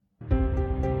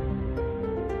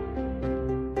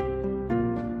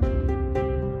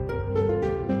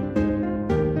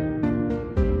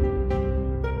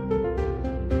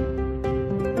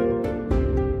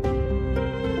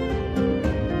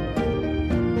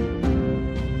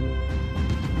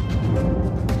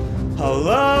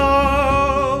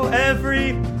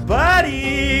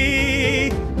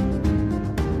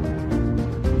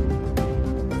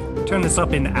Turn this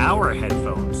up in our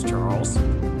headphones, Charles.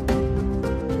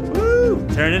 Woo!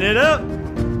 Turning it up!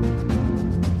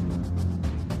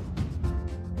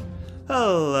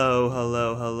 Hello,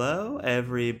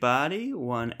 everybody,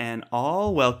 one and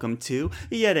all. Welcome to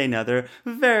yet another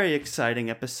very exciting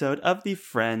episode of the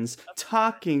Friends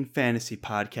Talking Fantasy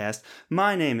Podcast.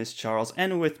 My name is Charles,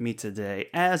 and with me today,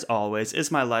 as always, is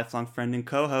my lifelong friend and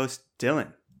co-host,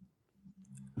 Dylan.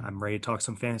 I'm ready to talk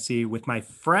some fantasy with my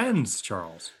friends,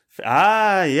 Charles.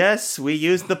 Ah, yes, we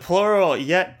use the plural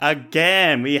yet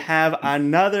again. We have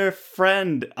another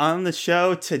friend on the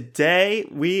show today.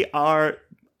 We are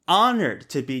honored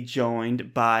to be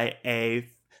joined by a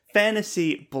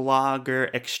fantasy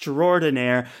blogger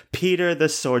extraordinaire, Peter the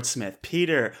Swordsmith.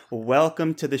 Peter,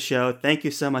 welcome to the show. Thank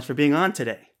you so much for being on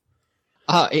today.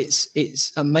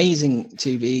 It's amazing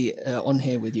to be on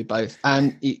here with you both,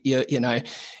 and you're going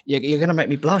to make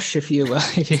me blush if you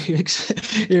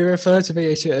you refer to me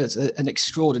as an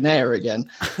extraordinaire again.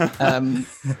 And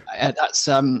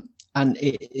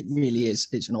it really is.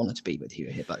 It's an honor to be with you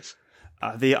here both.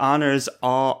 The honor's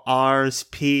all ours,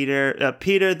 Peter.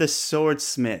 Peter the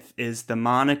Swordsmith is the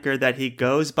moniker that he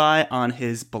goes by on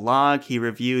his blog. He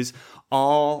reviews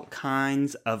all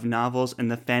kinds of novels in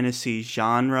the fantasy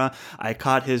genre. I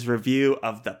caught his review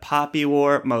of The Poppy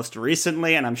War most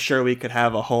recently, and I'm sure we could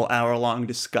have a whole hour-long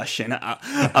discussion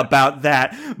about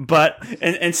that. But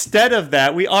instead of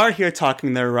that, we are here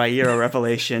talking the Rhaenyra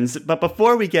Revelations. But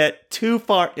before we get too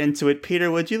far into it, Peter,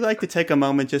 would you like to take a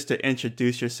moment just to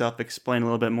introduce yourself, explain a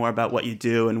little bit more about what you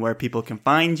do and where people can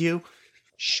find you?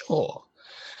 Sure.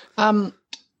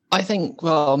 I think,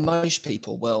 most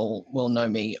people will know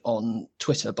me on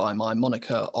Twitter by my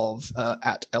moniker of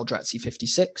at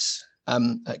Eldrazi56.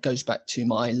 It goes back to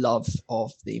my love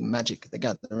of the Magic the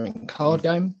Gathering card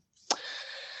game.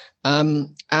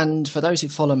 And for those who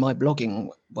follow my blogging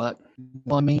work,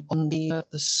 find me on the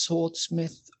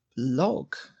Swordsmith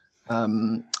blog,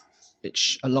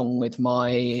 which, along with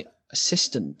my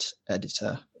assistant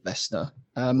editor, Vesna,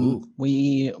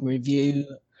 we review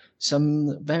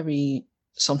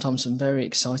sometimes some very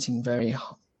exciting, very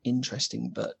interesting,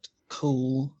 but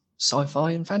cool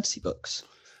sci-fi and fantasy books.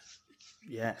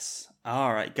 Yes.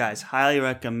 All right, guys, highly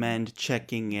recommend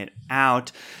checking it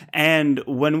out. And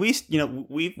when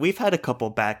we've had a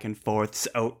couple back and forths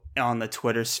on the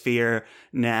Twitter sphere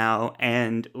now,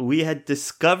 and we had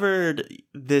discovered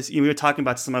this. We were talking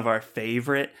about some of our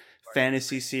favorite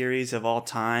fantasy series of all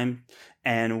time,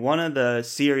 and one of the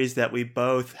series that we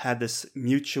both had this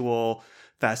mutual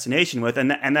fascination with,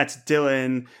 and that's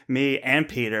Dylan, me, and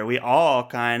Peter. We all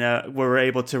kind of were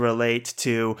able to relate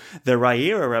to the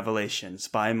Rhaenyra Revelations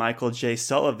by Michael J.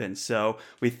 Sullivan. So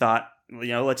we thought,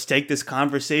 let's take this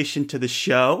conversation to the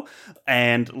show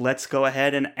and let's go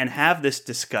ahead and have this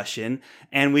discussion.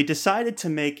 And we decided to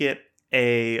make it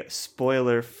a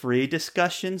spoiler-free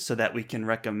discussion so that we can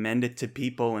recommend it to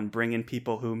people and bring in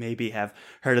people who maybe have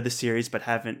heard of the series but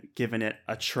haven't given it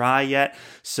a try yet.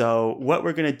 So what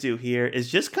we're going to do here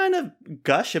is just kind of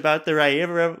gush about the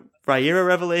Rhaenyra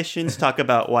Revelations, talk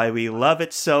about why we love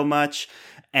it so much.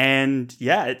 And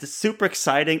yeah, it's super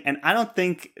exciting. And I don't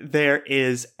think there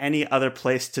is any other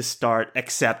place to start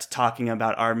except talking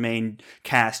about our main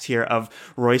cast here of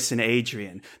Royce and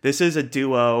Adrian. This is a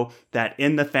duo that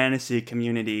in the fantasy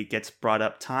community gets brought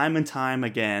up time and time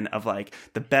again of like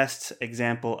the best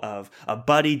example of a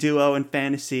buddy duo in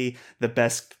fantasy, the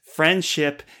best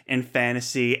friendship in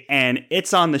fantasy. And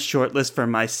it's on the short list for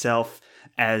myself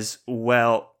as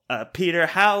well. Peter,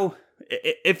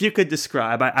 if you could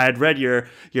describe, I had read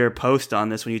your post on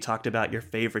this when you talked about your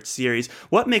favorite series.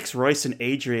 What makes Royce and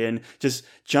Adrian just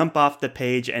jump off the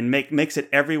page and makes it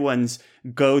everyone's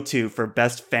go-to for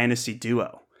best fantasy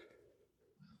duo?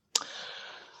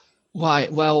 Why?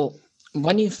 Well,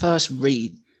 when you first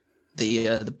read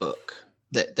the book,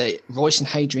 that Royce and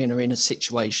Hadrian are in a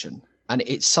situation, and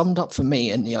it's summed up for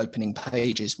me in the opening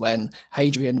pages when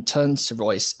Hadrian turns to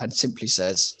Royce and simply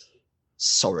says,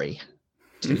 "Sorry."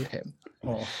 To him.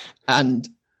 And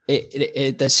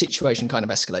the situation kind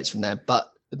of escalates from there.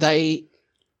 But the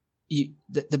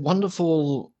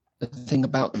wonderful thing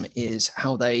about them is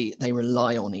how they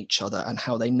rely on each other and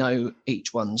how they know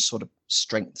each one's sort of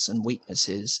strengths and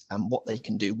weaknesses and what they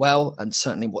can do well and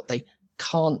certainly what they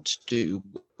can't do,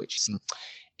 which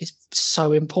is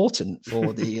so important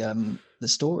for the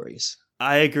stories.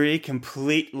 I agree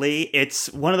completely.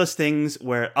 It's one of those things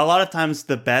where a lot of times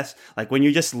the best, like when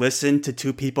you just listen to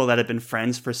two people that have been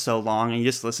friends for so long and you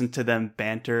just listen to them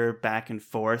banter back and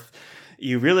forth,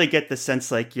 you really get the sense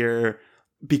like you're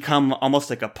become almost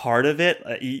like a part of it.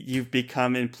 You've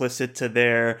become implicit to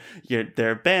their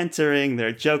bantering,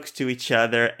 their jokes to each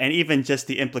other, and even just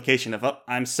the implication of, oh,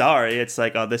 I'm sorry. It's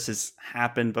like, oh, this has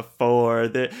happened before.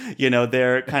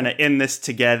 They're kind of in this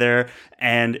together,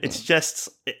 and it's just,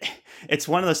 it's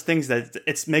one of those things that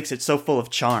it makes it so full of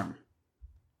charm.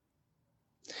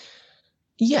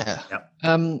 Yeah. Yep.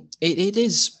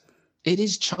 It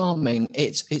is charming.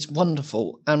 It's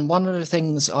wonderful. And one of the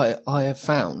things I have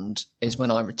found is when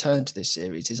I return to this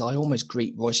series is I almost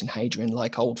greet Royce and Hadrian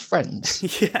like old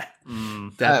friends. Yeah,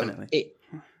 definitely.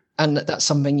 And that's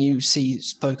something you see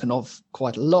spoken of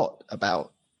quite a lot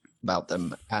about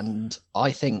them. And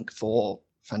I think for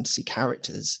fantasy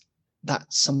characters,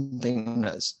 that's something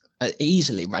that's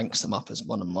easily ranks them up as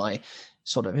one of my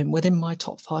sort of within my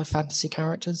top 5 fantasy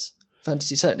characters.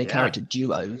 Certainly character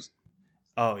duos.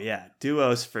 Oh yeah,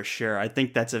 duos for sure. I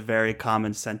think that's a very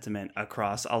common sentiment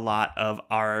across a lot of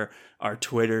our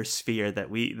Twitter sphere that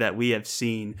we have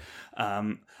seen.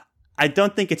 I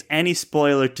don't think it's any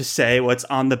spoiler to say what's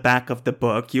on the back of the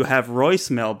book. You have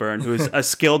Royce Melbourne, who's a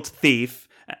skilled thief,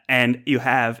 and you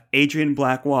have Adrian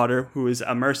Blackwater, who is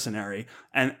a mercenary,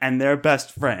 and they're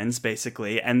best friends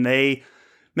basically, and they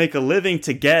make a living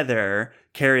together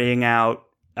carrying out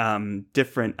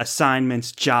different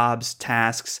assignments, jobs,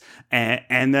 tasks,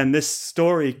 and then this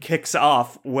story kicks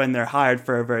off when they're hired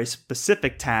for a very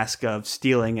specific task of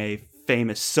stealing a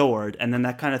famous sword, and then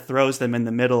that kind of throws them in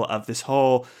the middle of this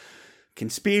whole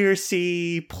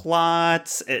conspiracy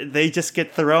plots. They just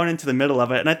get thrown into the middle of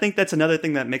it, and I think that's another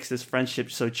thing that makes this friendship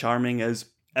so charming as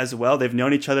well. They've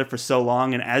known each other for so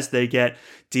long, and as they get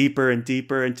deeper and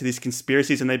deeper into these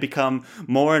conspiracies and they become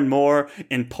more and more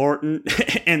important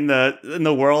in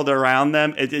the world around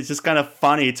them, it's just kind of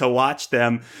funny to watch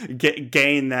them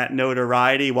gain that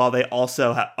notoriety while they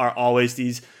also are always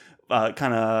these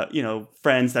kind of,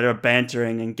 friends that are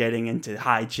bantering and getting into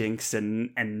hijinks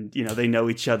and they know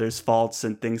each other's faults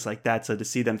and things like that. So to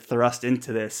see them thrust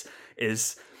into this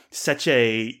is such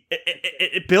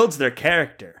it builds their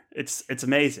character. It's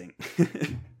amazing.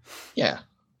 Yeah.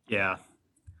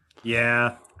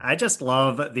 I just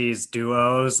love these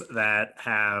duos that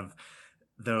have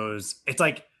those. It's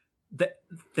like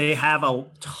they have a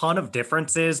ton of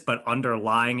differences, but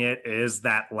underlying it is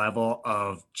that level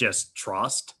of just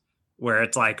trust, where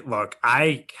it's like, look,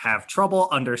 I have trouble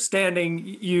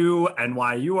understanding you and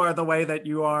why you are the way that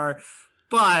you are,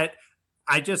 but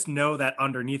I just know that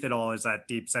underneath it all is that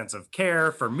deep sense of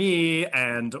care for me,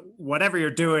 and whatever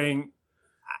you're doing,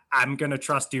 I'm going to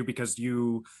trust you because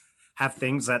you have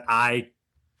things that I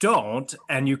don't,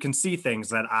 and you can see things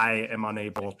that I am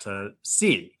unable to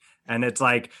see. And it's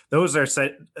like, those are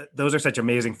such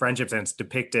amazing friendships, and it's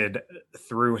depicted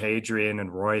through Hadrian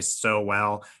and Royce so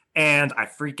well. And I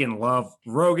freaking love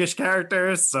roguish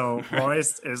characters. So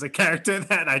Royce is a character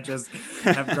that I just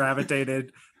have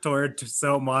gravitated toward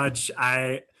so much.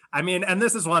 I mean, and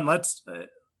this is one, let's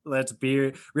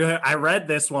be real. I read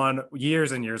this one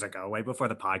years and years ago, way before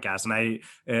the podcast. And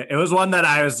it was one that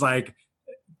I was like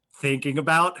thinking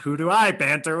about, who do I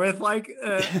banter with? Like,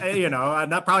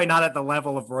 probably not at the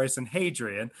level of Royce and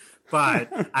Hadrian, but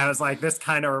I was like, this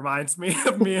kind of reminds me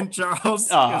of me and Charles.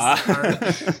 So I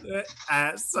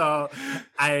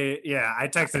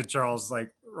texted Charles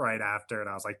like right after, and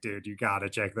I was like, dude, you gotta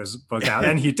check this book out.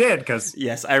 And he did, because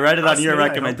yes, I read it on your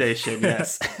recommendation.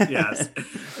 Yes. Yes.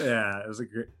 Yeah, it was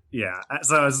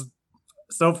so it was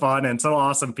so fun and so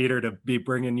awesome, Peter, to be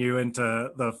bringing you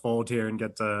into the fold here and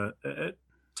get to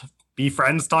be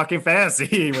friends talking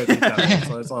fantasy with each other. That's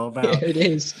what it's all about. Yeah, it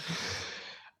is.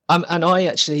 And I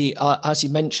actually, as you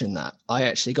mentioned that, I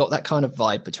actually got that kind of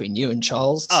vibe between you and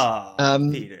Charles.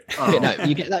 Peter.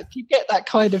 You get that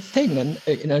kind of thing, and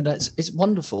it's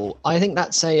wonderful. I think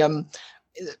that's it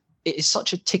is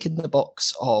such a tick in the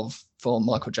box for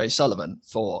Michael J. Sullivan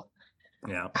for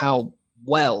how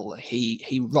well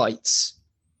he writes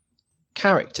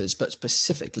characters, but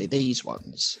specifically these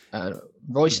ones.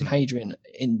 Royce and Hadrian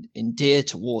endear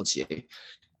towards you.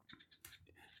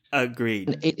 Agreed.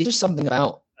 And it's just something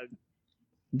about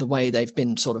the way they've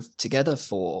been sort of together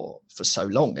for so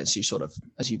long, as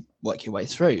you work your way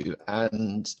through,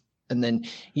 and then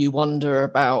you wonder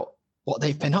about what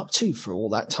they've been up to for all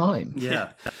that time. Yeah.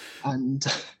 And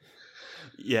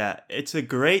yeah, it's a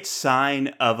great sign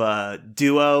of a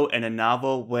duo in a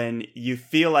novel when you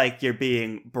feel like you're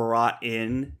being brought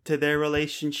in to their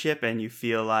relationship, and you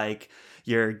feel like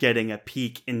you're getting a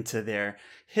peek into their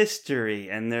history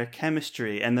and their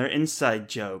chemistry and their inside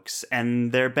jokes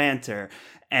and their banter.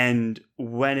 And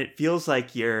when it feels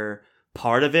like you're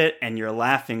part of it and you're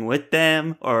laughing with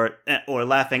them or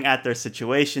laughing at their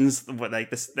situations like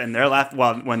this, and they're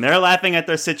when they're laughing at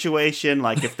their situation,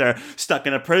 like if they're stuck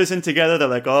in a prison together, they're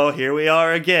like, oh, here we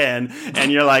are again, and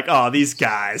you're like, oh, these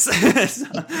guys.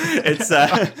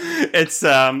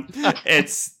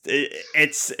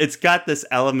 It's got this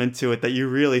element to it that you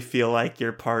really feel like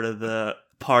you're part of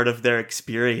their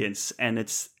experience, and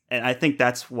I think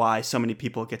that's why so many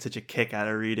people get such a kick out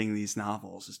of reading these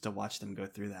novels, is to watch them go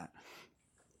through that.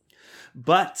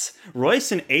 But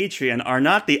Royce and Adrian are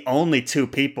not the only two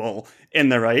people in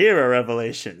the Rhaenyra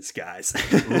Revelations, guys.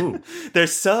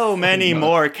 There's so many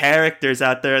more characters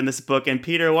out there in this book. And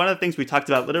Peter, one of the things we talked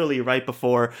about literally right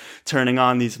before turning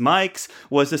on these mics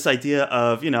was this idea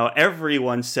of,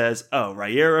 everyone says, oh,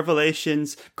 Rhaenyra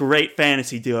Revelations, great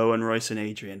fantasy duo in Royce and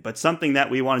Adrian. But something that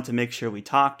we wanted to make sure we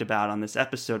talked about on this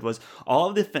episode was all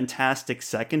of the fantastic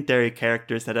secondary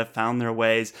characters that have found their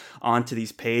ways onto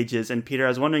these pages. And Peter, I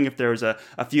was wondering if there was a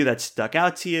few that stuck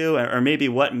out to you, or maybe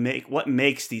what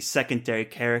makes these secondary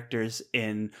characters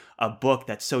in a book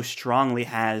that so strongly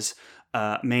has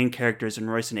main characters in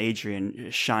Royce and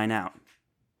Adrian shine out.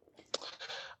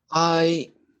 So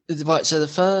the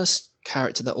first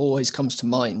character that always comes to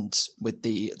mind with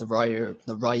the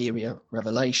Rhaenyra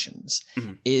Revelations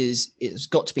it's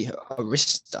got to be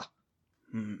Arista.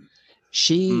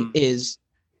 She is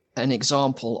an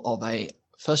example of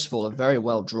first of all, a very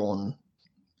well drawn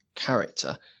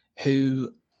character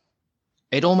who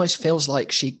it almost feels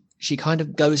like she kind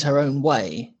of goes her own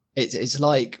way. It's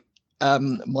like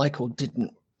Michael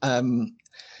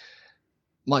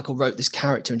wrote this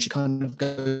character and she kind of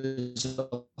goes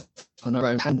off on her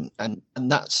own hand, and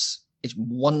it's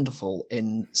wonderful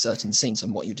in certain scenes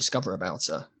and what you discover about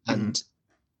her.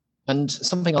 And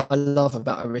something I love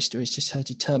about Arista is just her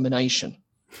determination.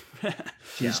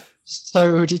 She's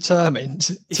so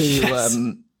determined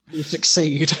to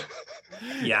succeed.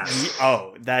 Yes.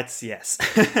 Oh, that's yes.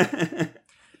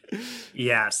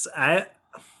 Yes. I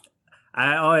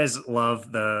always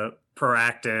love the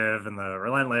proactive and the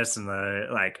relentless and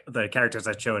the characters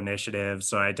that show initiative.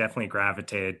 So I definitely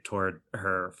gravitated toward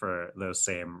her for those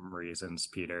same reasons,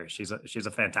 Peter. She's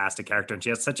a fantastic character, and she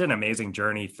has such an amazing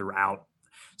journey throughout.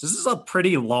 So this is a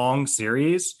pretty long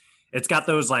series. It's got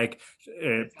those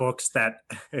books that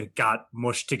got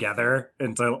mushed together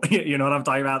into, you know what I'm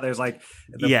talking about? There's the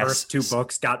first two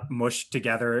books got mushed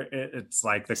together. It's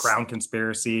like The Crown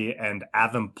Conspiracy and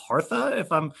Avon Partha,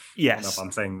 if I'm I don't know if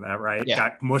I'm saying that right. Yeah.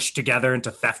 Got mushed together into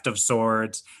Theft of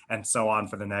Swords and so on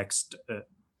for the next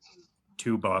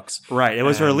two books. Right. It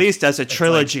was released as a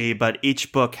trilogy, but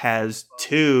each book has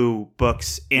two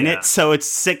books in it, so it's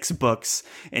 6 books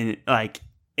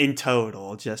in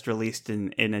total, just released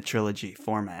in a trilogy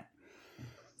format.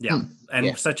 Yeah.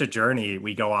 And such a journey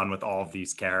we go on with all of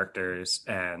these characters.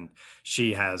 And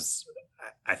she has,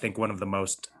 I think, one of the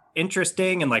most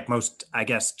interesting and most, I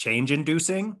guess,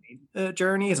 change-inducing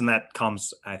journeys. And that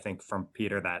comes, I think, from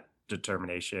Peter, that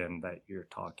determination that you're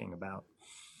talking about.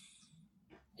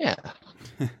 Yeah.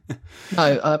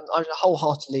 No, I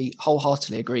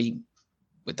wholeheartedly agree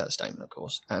with that statement, of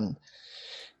course.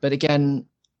 But again,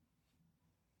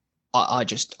 I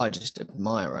just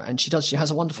admire her, and she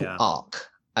has a wonderful arc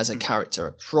as a character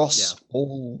across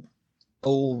all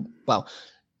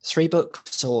 3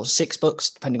 books or 6 books,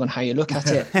 depending on how you look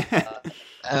at it.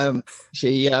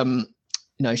 She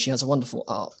has a wonderful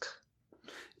arc.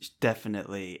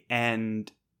 Definitely. And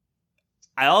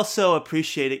I also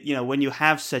appreciate it, when you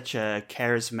have such a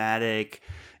charismatic,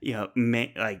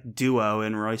 duo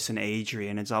in Royce and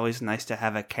Adrian. It's always nice to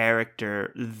have a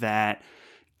character that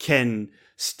can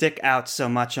stick out so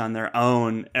much on their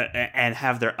own and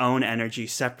have their own energy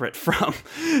separate from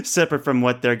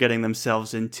what they're getting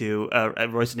themselves into.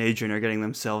 Royce and Adrian are getting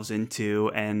themselves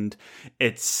into, and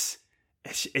it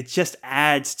just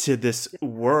adds to this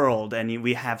world. And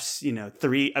we have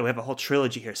we have a whole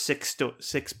trilogy here, 6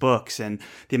 books, and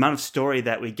the amount of story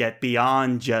that we get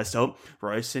beyond just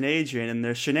Royce and Adrian and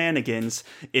their shenanigans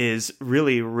is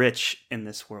really rich in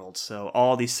this world. So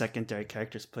all these secondary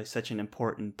characters play such an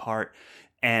important part.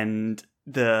 And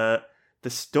the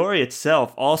story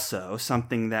itself, also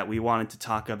something that we wanted to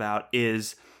talk about,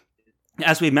 is,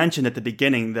 as we mentioned at the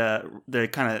beginning, the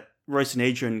kind of Royce and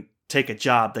Adrian take a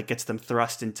job that gets them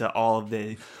thrust into all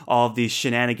of these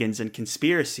shenanigans and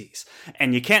conspiracies.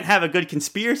 And you can't have a good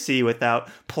conspiracy without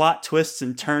plot twists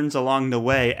and turns along the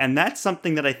way. And that's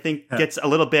something that I think gets a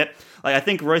little bit, I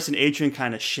think Royce and Adrian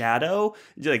kind of shadow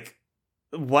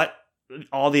what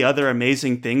all the other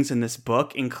amazing things in this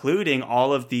book, including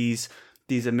all of these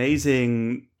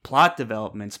amazing plot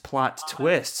developments, plot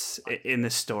twists in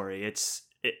this story. It's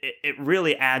it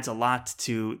really adds a lot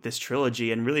to this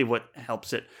trilogy, and really what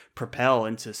helps it propel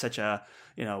into such a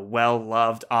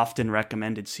well-loved, often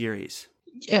recommended series.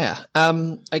 Yeah.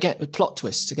 Again, with plot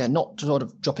twists, again, not sort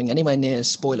of dropping anywhere near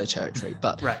spoiler territory,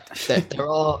 but Right.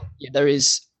 there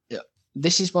is.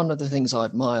 This is one of the things I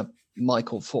admire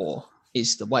Michael for,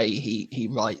 is the way he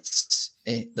writes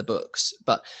the books.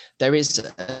 But there is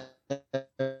a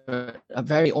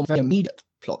very immediate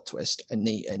plot twist in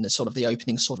the sort of the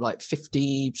opening sort of like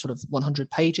 50 sort of 100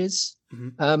 pages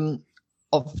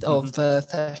of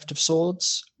Theft of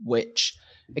Swords, which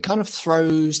it kind of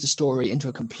throws the story into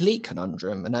a complete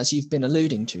conundrum. And as you've been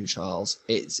alluding to, Charles,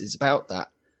 it's about that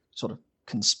sort of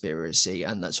conspiracy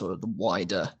and that sort of the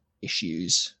wider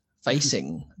issues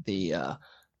facing the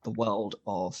world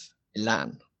of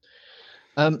Elan.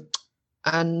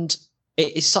 And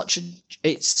it is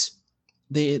it's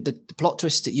the plot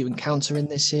twists that you encounter in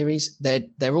this series,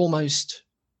 they're almost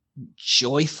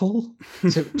joyful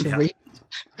to read.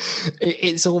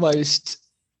 It's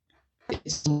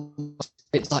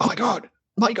like, oh my god,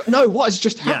 no, what has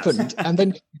just happened? And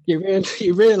then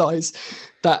you realize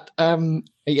that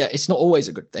it's not always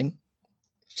a good thing.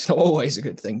 It's not always a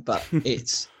good thing, but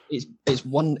it's just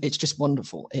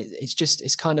wonderful.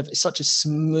 It's such a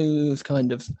smooth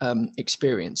kind of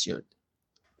experience you're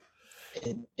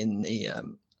in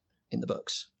the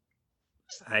books.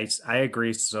 I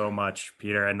agree so much,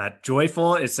 Peter, and that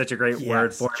joyful is such a great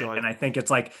word for it. And I think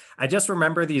it's like, I just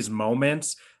remember these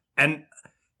moments, and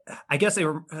I guess it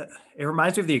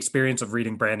reminds me of the experience of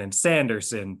reading Brandon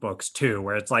Sanderson books too,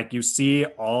 where it's like you see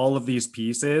all of these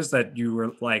pieces that you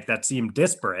were like that seem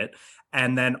disparate,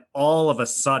 and then all of a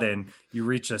sudden you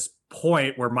reach this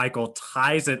point where Michael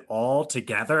ties it all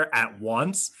together at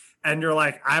once. And you're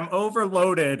like, I'm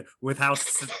overloaded with how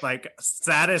like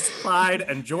satisfied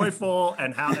and joyful,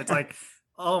 and how it's like,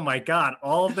 oh my God,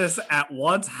 all of this at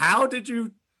once. How did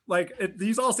you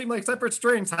these all seem like separate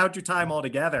strings. How'd you tie them all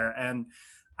together? And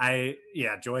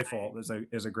joyful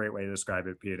is a great way to describe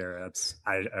it, Peter.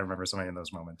 I remember so many of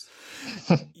those moments.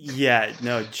 Yeah,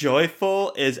 no,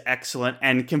 joyful is excellent.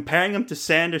 And comparing him to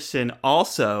Sanderson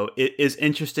also is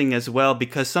interesting as well,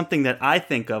 because something that I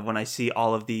think of when I see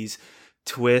all of these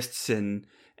twists and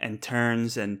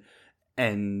turns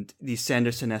and these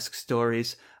Sanderson-esque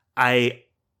stories, I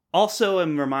also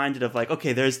am reminded of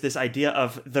there's this idea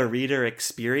of the reader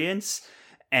experience,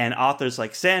 and authors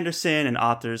like Sanderson and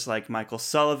authors like Michael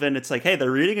Sullivan, it's like, hey, the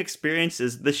reading experience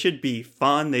this should be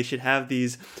fun. They should have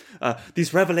these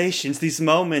revelations, these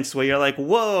moments where you're like,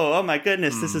 whoa, oh my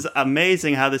goodness, this is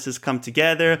amazing how this has come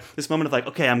together. This moment of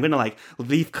okay, I'm going to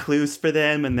leave clues for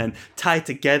them and then tie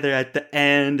together at the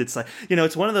end. It's like,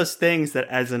 it's one of those things that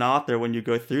as an author, when you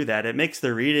go through that, it makes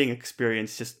the reading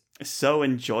experience just so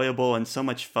enjoyable and so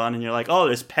much fun, and you're like, oh,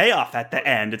 there's payoff at the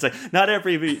end. It's like not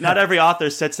every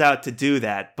author sets out to do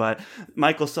that, but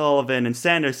Michael Sullivan and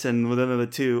Sanderson, within the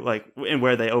two, and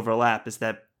where they overlap is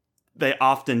that they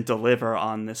often deliver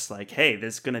on this hey,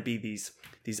 there's gonna be these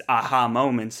aha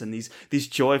moments and these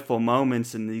joyful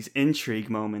moments and these intrigue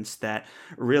moments that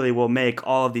really will make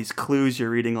all of these clues you're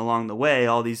reading along the way,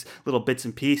 all these little bits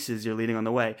and pieces you're leading on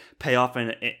the way, pay off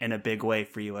in a big way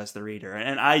for you as the reader.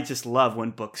 And I just love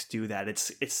when books do that.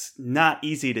 It's not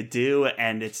easy to do,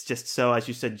 and it's just so, as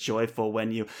you said, joyful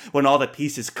when all the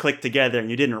pieces click together and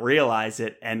you didn't realize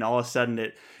it, and all of a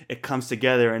sudden it comes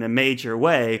together in a major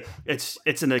way.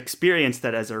 It's an experience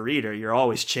that as a reader you're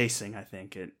always chasing, I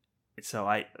think. So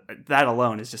that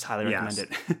alone is just highly recommended.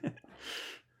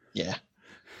 Yeah.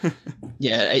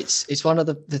 Yeah, it's one of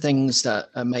the things that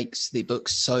makes the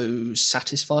books so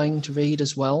satisfying to read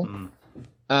as well.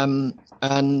 And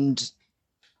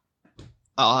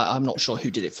I'm not sure who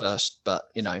did it first,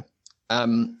 but I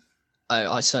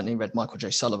certainly read Michael J.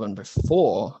 Sullivan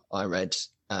before I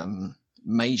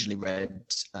majorly read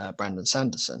Brandon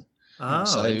Sanderson.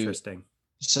 Oh, interesting.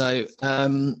 So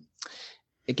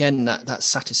again, that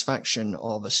satisfaction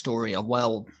of a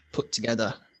well put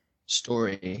together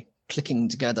story clicking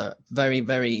together very,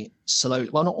 very slowly.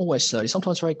 Well, not always slowly,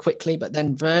 sometimes very quickly, but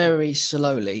then very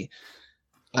slowly.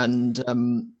 And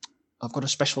I've got a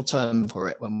special term for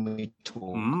it when we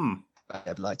talk about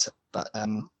it later. But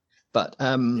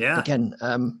again,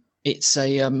 it's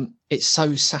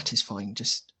so satisfying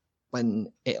just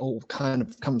when it all kind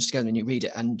of comes together and you read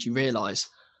it and you realize,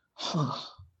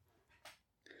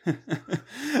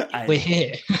 we're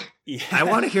here. Yeah. I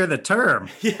want to hear the term.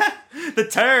 Yeah, the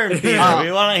term, Peter.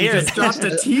 We want to hear it. Just dropped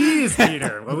a tease,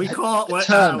 Peter. What we call in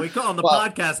the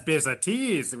podcast biz a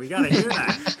tease. We got to hear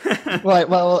that. Right.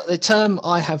 Well, the term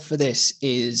I have for this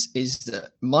is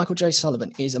that Michael J.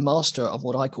 Sullivan is a master of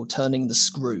what I call turning the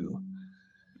screw.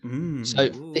 So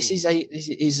this is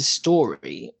a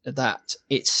story that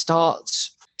it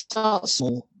starts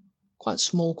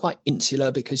small, quite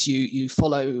insular, because you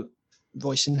follow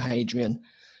Royce and Hadrian,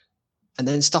 and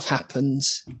then stuff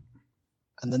happens,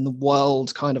 and then the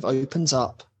world kind of opens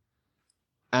up,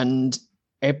 and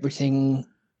everything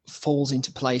falls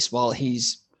into place while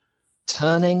he's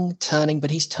turning,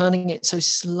 but he's turning it so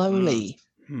slowly,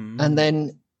 and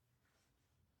then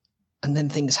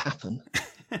things happen.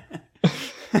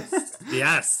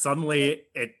 Yes, suddenly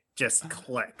it just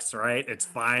clicks, right? It's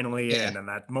finally in, and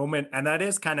that moment, and that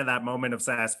is kind of that moment of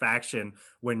satisfaction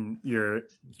when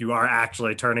you are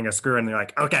actually turning a screw and you're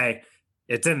like, okay,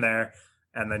 it's in there.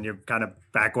 And then you kind of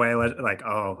back away like,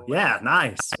 oh yeah,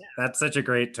 nice. That's such a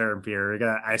great term,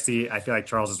 Peter. I feel like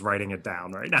Charles is writing it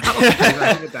down right now.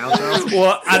 Writing it down, Charles?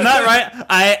 Well, I'm not right.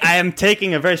 I am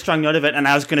taking a very strong note of it, and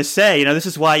I was going to say, this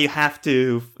is why you have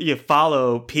to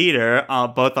follow Peter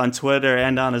both on Twitter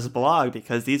and on his blog,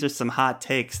 because these are some hot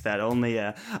takes that only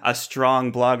a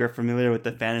strong blogger familiar with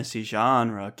the fantasy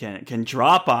genre can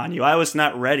drop on you. I was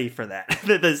not ready for that.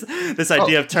 this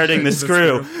idea of turning the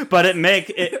screw, but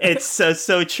it's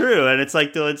so true. And it's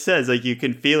like Dylan says, like you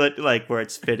can feel it, like where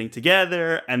it's fitting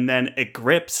together, and then it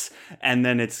grips, and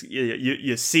then it's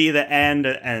you see the end,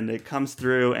 and it comes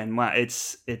through, and wow,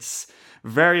 it's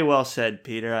very well said,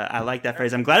 Peter. I like that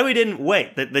phrase. I'm glad we didn't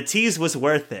wait. The tease was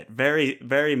worth it. Very,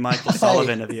 very Michael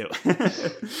Sullivan of you.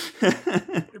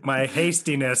 My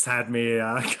hastiness had me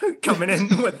coming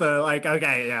in with the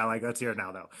okay, yeah, let's hear it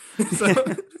now though. So,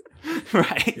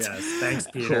 right. Yes, thanks,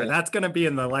 Peter. Cool. That's going to be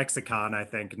in the lexicon, I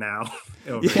think, now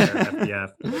over there at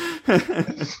FBF.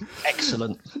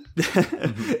 Excellent.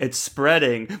 It's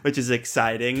spreading, which is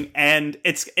exciting, and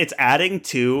it's adding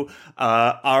to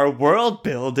our world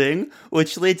building,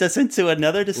 which leads us into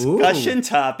another discussion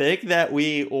topic that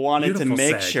we wanted to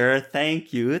make sure.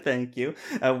 Thank you.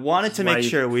 I wanted to make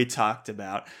sure we talked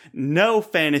about. No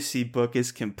fantasy book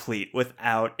is complete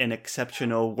without an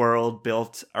exceptional world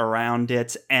built around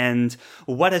it. And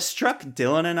what has struck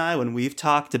Dylan and I when we've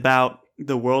talked about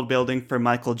the world building for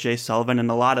Michael J. Sullivan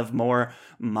and a lot of more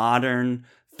modern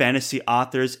fantasy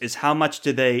authors is how much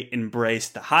do they embrace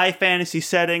the high fantasy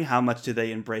setting, how much do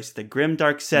they embrace the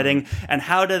grimdark setting, and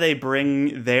how do they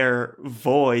bring their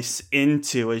voice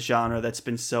into a genre that's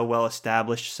been so well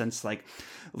established since like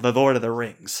The Lord of the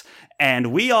Rings.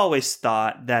 And we always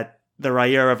thought that the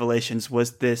R'yr Revelations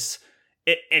was this.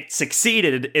 It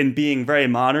succeeded in being very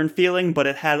modern feeling, but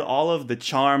it had all of the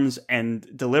charms and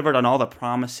delivered on all the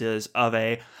promises of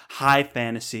a high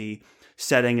fantasy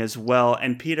setting as well.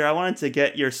 And Peter, I wanted to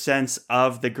get your sense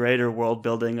of the greater world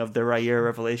building of the R'yr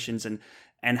Revelations and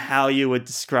how you would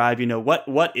describe,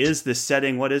 what is this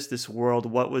setting? What is this world?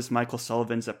 What was Michael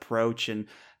Sullivan's approach, and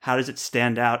how does it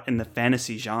stand out in the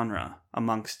fantasy genre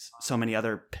amongst so many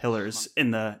other pillars in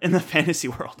the fantasy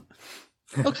world?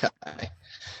 Okay.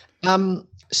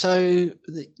 So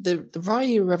the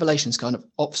R'yr Revelations kind of,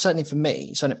 certainly for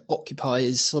me,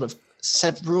 occupies sort of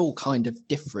several kind of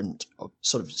different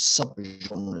sort of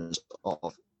sub-genres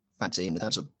of fantasy in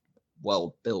terms of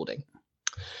world building.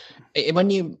 When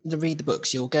you read the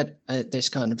books, you'll get this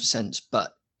kind of sense,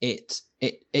 but it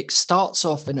starts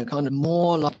off in a kind of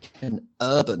more like an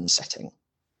urban setting.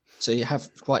 So you have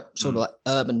quite sort of like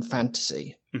urban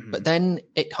fantasy, but then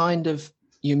it kind of,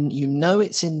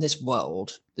 it's in this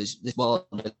world, this world,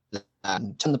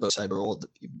 and turn the books over, or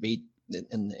you read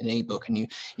in an ebook,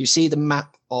 and you see the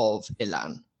map of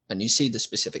Ilan, and you see the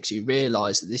specifics. You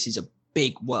realize that this is a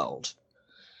big world,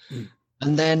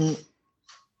 and then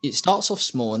it starts off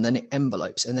small, and then it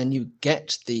envelopes, and then you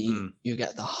get the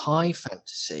high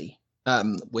fantasy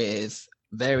with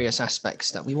various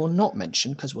aspects that we will not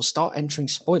mention because we'll start entering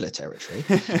spoiler territory.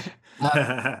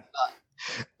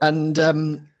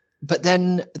 But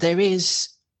then there is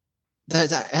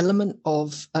that element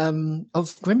of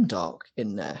grimdark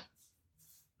in there,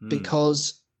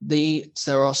 because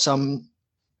there are some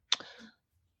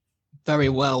very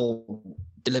well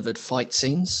delivered fight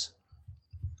scenes,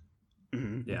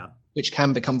 which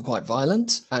can become quite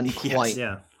violent and quite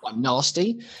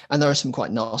nasty, and there are some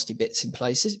quite nasty bits in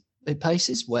places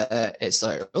where it's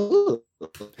like, oh,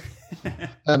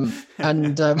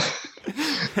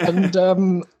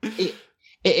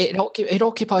 it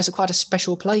occupies quite a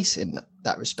special place in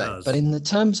that respect. But in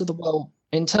terms of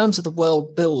the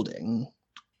world building,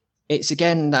 it's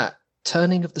again that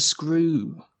turning of the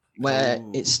screw where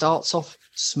it starts off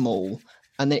small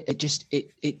and it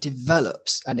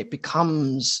develops, and it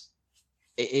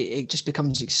just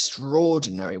becomes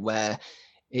extraordinary, where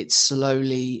you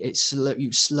slowly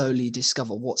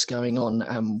discover what's going on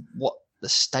and what the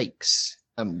stakes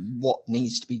and what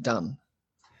needs to be done.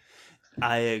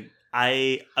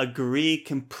 I agree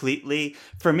completely.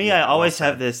 For me, I always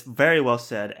have this very well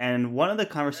said, and one of the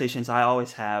conversations I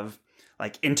always have,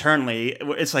 like internally,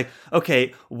 it's like,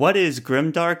 okay, what is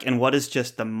grimdark and what is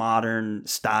just the modern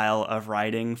style of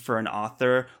writing for an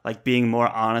author, like being more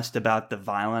honest about the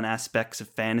violent aspects of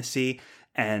fantasy.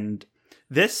 And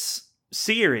this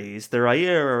series, the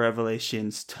Riyria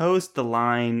Revelations, toes the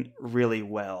line really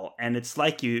well. And it's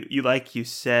like you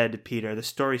said, Peter, the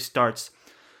story starts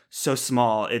so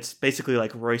small. It's basically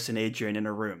like Royce and Adrian in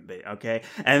a room, okay?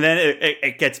 And then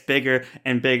it gets bigger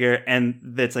and bigger,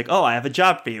 and it's like, oh, I have a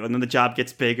job for you. And then the job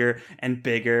gets bigger and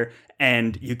bigger,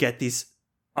 and you get these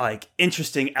like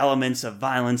interesting elements of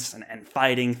violence and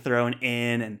fighting thrown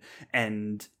in,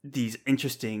 and these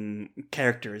interesting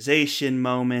characterization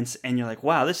moments, and you're like,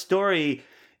 wow, this story,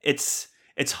 it's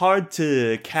hard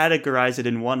to categorize it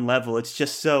in one level. It's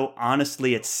just so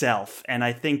honestly itself. And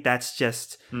I think that's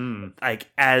just like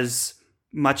as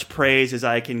much praise as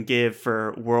I can give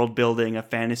for world building a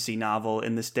fantasy novel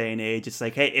in this day and age. It's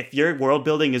like, hey, if your world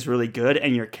building is really good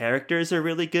and your characters are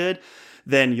really good,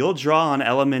 then you'll draw on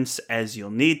elements as you'll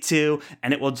need to,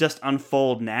 and it will just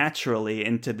unfold naturally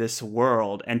into this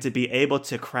world. And to be able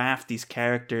to craft these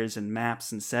characters and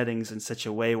maps and settings in such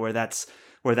a way where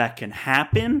that can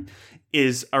happen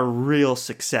is a real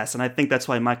success. And I think that's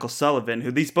why Michael Sullivan,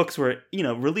 who these books were,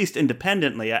 released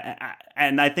independently,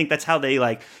 and I think that's how they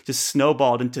like just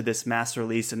snowballed into this mass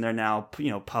release, and they're now,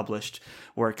 published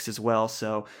works as well.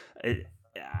 So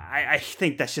I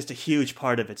think that's just a huge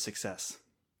part of its success.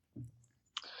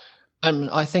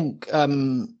 I think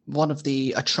one of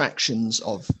the attractions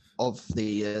of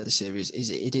the series is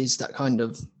it is that kind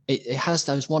of it has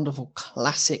those wonderful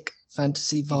classic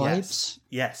fantasy vibes.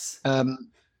 Yes.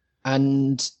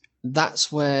 And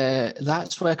that's where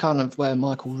kind of where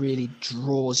Michael really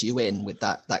draws you in with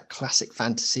that classic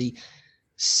fantasy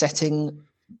setting,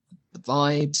 the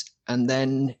vibes, and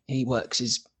then he works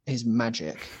his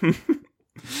magic.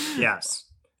 Yes,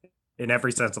 in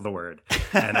every sense of the word.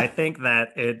 And I think that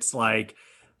it's like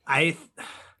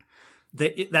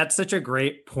that's such a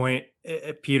great point,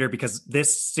 Peter, because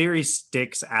this series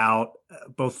sticks out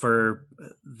both for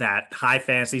that high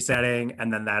fantasy setting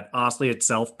and then that honestly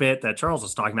itself bit that Charles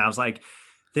was talking about. I was like,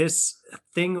 this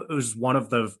thing was one of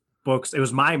the books. It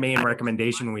was my main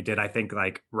recommendation when we did, I think,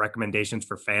 like recommendations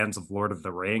for fans of Lord of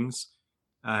the Rings.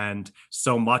 And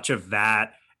so much of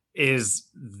that is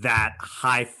that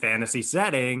high fantasy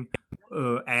setting.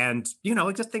 And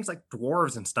just things like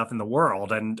dwarves and stuff in the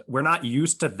world, and we're not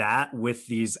used to that with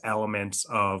these elements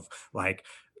of like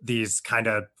these kind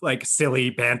of like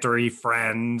silly bantery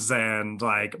friends and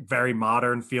like very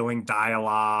modern feeling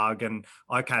dialogue and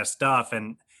all that kind of stuff.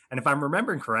 And if I'm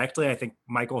remembering correctly, I think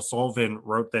Michael Sullivan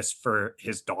wrote this for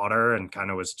his daughter and kind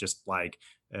of was just like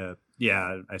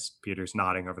as Peter's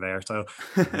nodding over there, so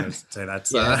say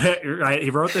that's right.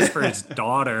 He wrote this for his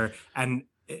daughter, and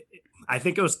I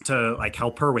think it was to like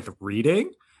help her with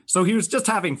reading. So he was just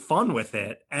having fun with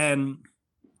it. And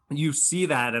you see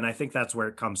that. And I think that's where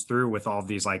it comes through with all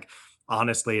these like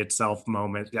honestly itself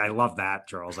moments. I love that,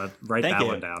 Charles. Write that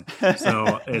one down.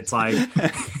 So it's like,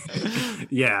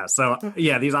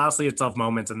 these honestly itself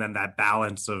moments. And then that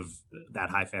balance of that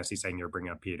high fantasy saying you're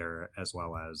bringing up, Peter, as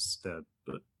well as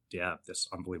this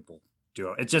unbelievable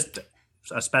duo. It's just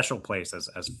a special place as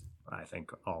I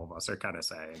think all of us are kind of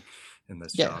saying in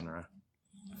this genre.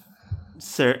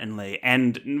 Certainly.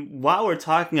 And while we're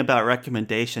talking about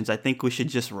recommendations, I think we should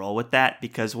just roll with that,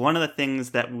 because one of the things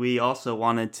that we also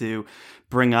wanted to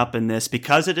bring up in this,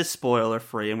 because it is spoiler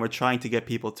free and we're trying to get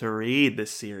people to read this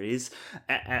series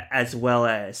as well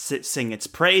as sing its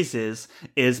praises,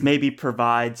 is maybe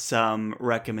provide some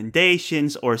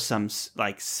recommendations or some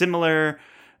like similar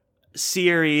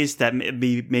series that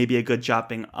may be a good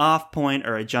jumping off point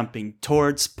or a jumping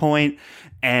towards point.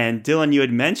 And Dylan, you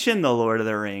had mentioned the Lord of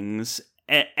the Rings,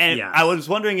 and yes. I was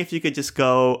wondering if you could just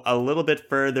go a little bit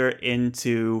further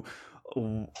into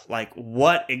like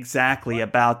what exactly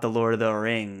about the Lord of the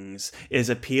Rings is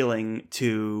appealing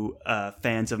to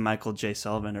fans of Michael J.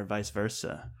 Sullivan or vice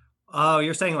versa. Oh,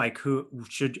 you're saying like who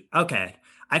should? Okay.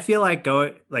 I feel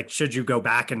like should you go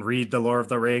back and read the Lord of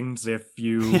the Rings if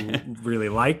you really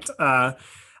liked? I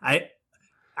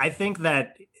think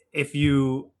that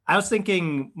I was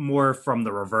thinking more from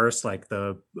the reverse, like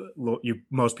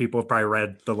most people have probably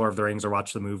read the Lord of the Rings or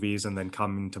watched the movies and then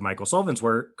come to Michael Sullivan's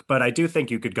work. But I do think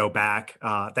you could go back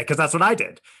because that's what I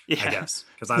did, I guess.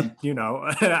 Because I'm,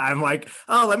 I'm like,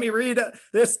 oh, let me read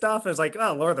this stuff. It's like,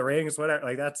 oh, Lord of the Rings, whatever.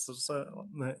 Like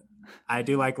I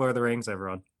do like Lord of the Rings,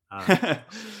 everyone.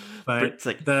 But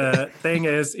like... the thing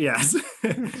is, yes,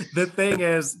 the thing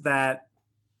is that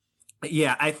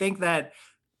Yeah, I think that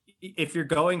if you're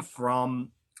going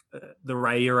from the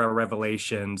Rhaenyra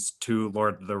revelations to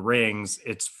Lord of the Rings,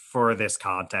 it's for this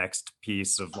context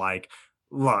piece of like,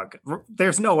 look,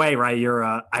 there's no way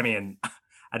Rhaenyra. I mean,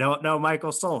 I don't know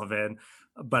Michael Sullivan,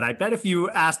 but I bet if you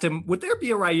asked him, would there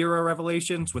be a Rhaenyra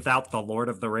revelations without the Lord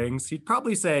of the Rings? He'd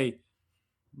probably say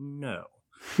no.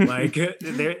 Like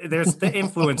there's the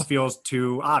influence feels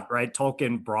too odd, right?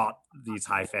 Tolkien brought these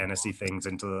high fantasy things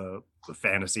into the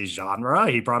fantasy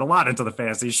genre. He brought a lot into the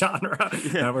fantasy genre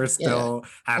that we're still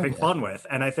having fun with.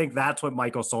 And I think that's what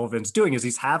Michael Sullivan's doing is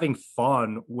he's having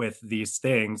fun with these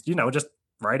things, just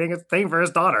writing a thing for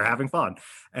his daughter, having fun.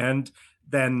 And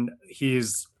then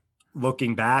he's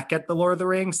looking back at the Lord of the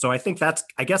Rings. So I think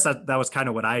I guess that was kind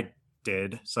of what I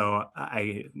did. So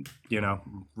I,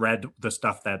 read the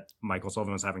stuff that Michael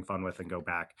Sullivan was having fun with and go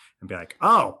back and be like,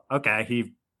 oh, okay,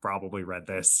 he probably read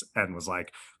this and was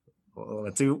like, well,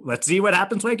 let's see what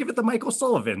happens when I give it the Michael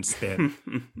Sullivan spin.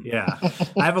 Yeah.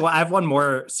 I have one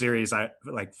more series I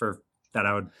like that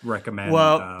I would recommend.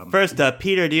 Well, first up,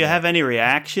 Peter, do you have any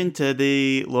reaction to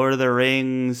the Lord of the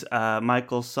Rings,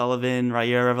 Michael Sullivan,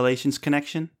 Rhaenyra Revelations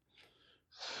connection?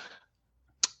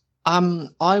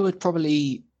 I would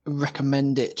probably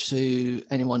recommend it to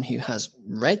anyone who has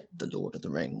read The Lord of the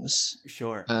Rings.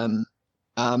 Sure. And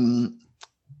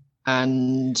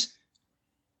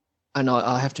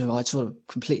I sort of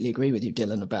completely agree with you,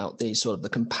 Dylan, about the sort of the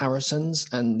comparisons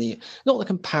and not the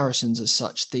comparisons as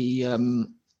such, the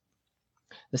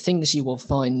things you will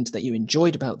find that you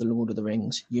enjoyed about The Lord of the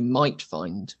Rings, you might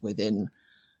find within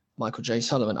Michael J.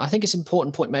 Sullivan. I think it's an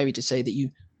important point maybe to say that you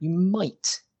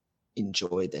might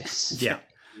enjoy this. Yeah.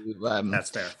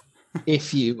 That's fair.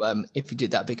 If you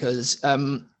did that, because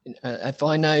if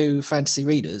I know fantasy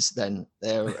readers, then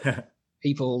they're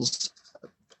people's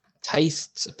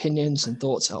tastes, opinions, and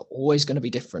thoughts are always going to be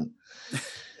different.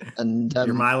 And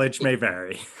your mileage may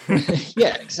vary.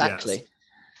 Yeah, exactly. Yes.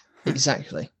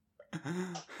 Exactly.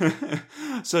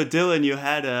 So Dylan, you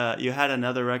had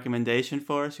another recommendation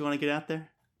for us. You want to get out there?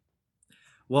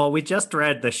 Well, we just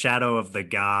read The Shadow of the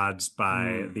Gods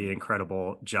by the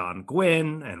incredible John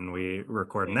Gwynne, and we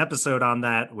recorded an episode on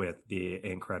that with the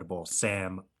incredible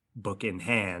Sam Book in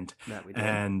Hand. That we did.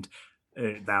 And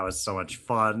that was so much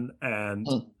fun. And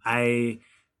I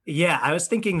was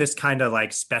thinking this kind of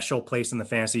like special place in the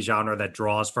fantasy genre that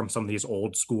draws from some of these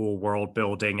old school world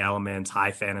building elements,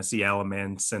 high fantasy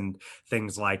elements, and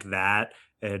things like that.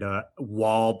 And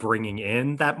while bringing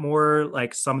in that more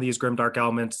like some of these grimdark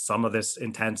elements, some of this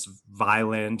intense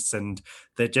violence, and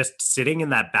that just sitting in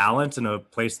that balance in a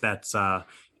place that's,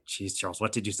 geez, Charles,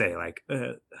 what did you say? Like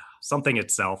something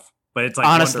itself, but it's like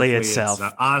honestly itself.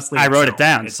 Honestly, I wrote it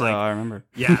down, it's so like, I remember.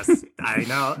 Yes, I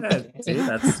know. See,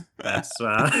 that's that's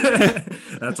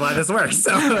why this works.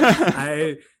 So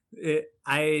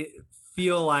I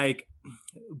feel like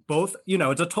both,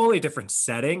 it's a totally different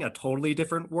setting, a totally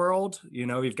different world.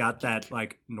 You've got that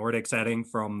like Nordic setting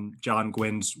from John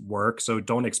Gwynne's work, so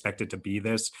don't expect it to be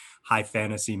this high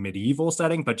fantasy medieval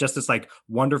setting, but just this like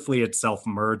wonderfully itself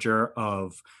merger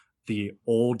of the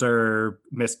older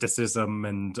mysticism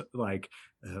and like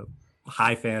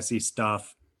high fantasy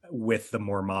stuff with the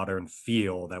more modern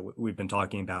feel that we've been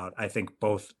talking about. I think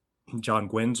both John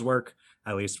Gwynne's work,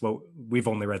 at least we've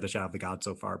only read The Shadow of the Gods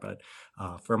so far, but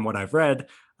from what I've read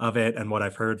of it and what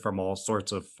I've heard from all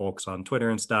sorts of folks on Twitter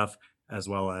and stuff, as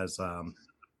well as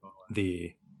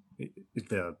the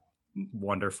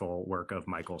wonderful work of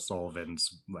Michael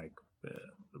Sullivan's like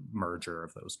merger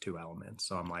of those two elements.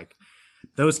 So I'm like,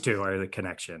 those two are the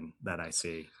connection that I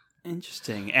see.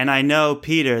 Interesting. And I know,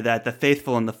 Peter, that The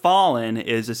Faithful and the Fallen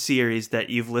is a series that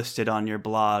you've listed on your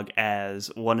blog as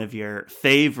one of your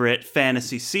favorite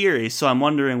fantasy series. So I'm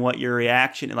wondering what your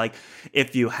reaction, like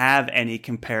if you have any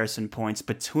comparison points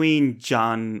between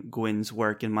John Gwynne's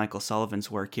work and Michael Sullivan's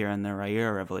work here in the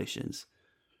Rhaenyra Revelations.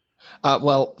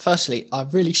 Well, firstly,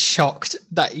 I'm really shocked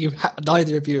that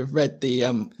neither of you have read the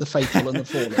Faithful and the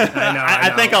Fallen. I know. I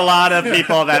think a lot of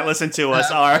people that listen to us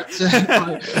are.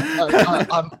 I'm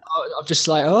just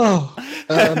like,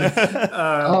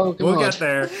 we'll get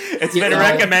there. It's been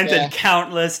recommended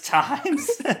countless times,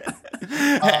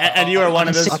 and you are one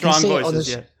of those strong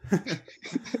voices.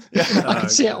 I can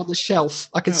see it on the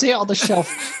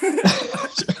shelf.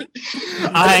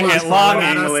 Eyeing it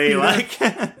longingly, like.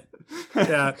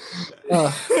 Yeah.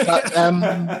 All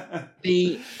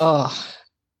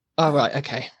right.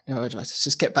 Okay. Let's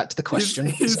just get back to the question.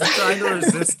 He's trying to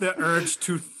resist the urge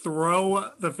to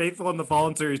throw The Faithful and the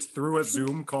Fallen series through a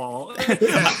Zoom call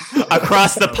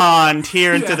across the pond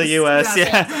here into the US.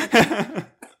 That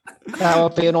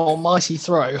would be an almighty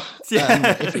throw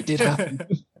if it did happen.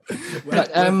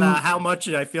 with how much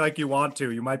I feel like you want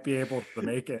to, you might be able to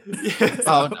make it.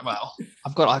 Oh well,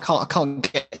 I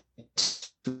can't get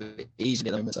to it easily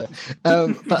at the moment.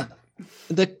 So, but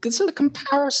the sort of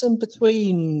comparison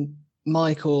between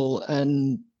Michael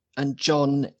and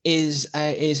John is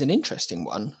an interesting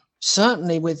one.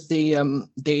 Certainly with the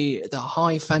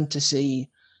high fantasy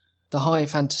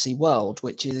world,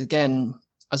 which is, again,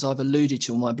 as I've alluded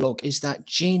to on my blog, is that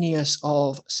genius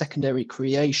of secondary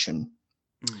creation,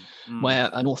 where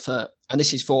an author, and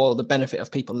this is for the benefit of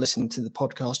people listening to the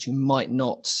podcast who might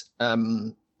not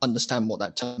understand what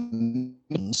that term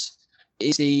means,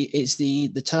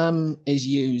 the term is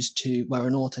used to where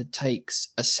an author takes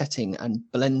a setting and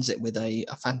blends it with a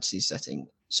fantasy setting,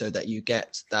 so that you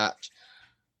get that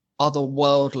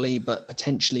otherworldly but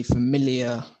potentially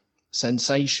familiar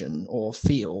sensation or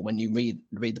feel when you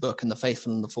read the book. And The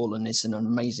Faithful and the Fallen is an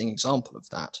amazing example of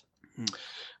that.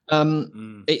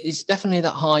 It's definitely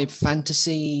that high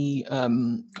fantasy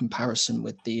comparison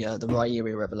with the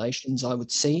Rhaenyra Revelations, I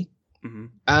would see.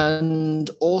 And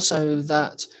also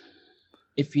that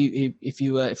if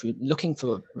you're looking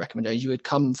for a recommendation, you would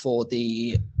come for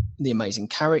the amazing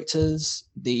characters,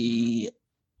 the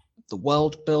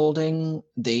world building,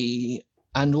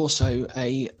 and also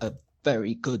a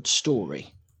very good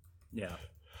story. Yeah.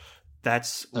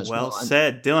 That's well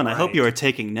said, Dylan. Right. I hope you were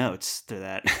taking notes through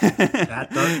that.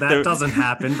 that doesn't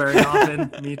happen very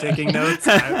often, me taking notes.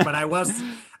 But I was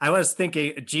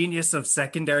thinking, genius of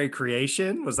secondary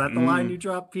creation. Was that the line you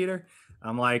dropped, Peter?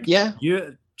 I'm like, yeah.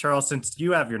 You, Charles, since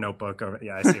you have your notebook over,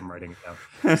 I see him writing it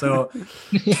down. So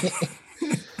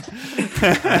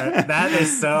that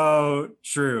is so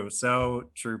true,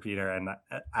 Peter, and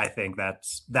I think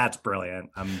that's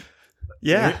brilliant. I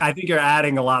think you're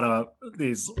adding a lot of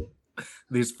these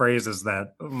phrases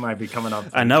that might be coming up.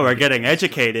 I know, we're getting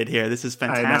educated here. This is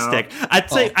fantastic. I'd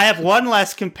say I have one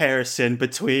last comparison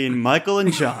between Michael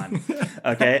and John.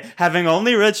 Okay, having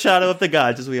only read Shadow of the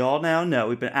Gods, as we all now know,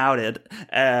 we've been outed.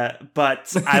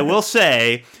 But I will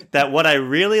say that what I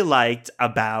really liked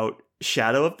about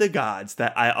Shadow of the Gods,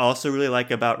 that I also really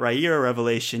like about Rhaenyra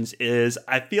Revelations, is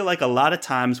I feel like a lot of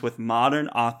times with modern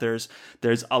authors,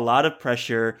 there's a lot of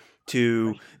pressure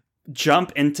to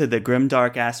jump into the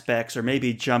grimdark aspects, or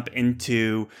maybe jump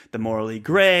into the morally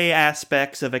gray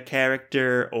aspects of a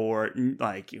character, or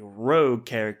like rogue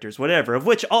characters, whatever, of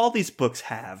which all these books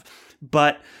have.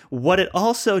 But what it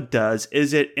also does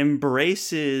is it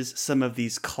embraces some of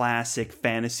these classic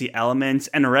fantasy elements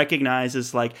and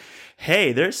recognizes, like,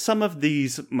 hey, there's some of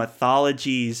these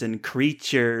mythologies and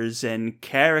creatures and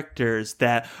characters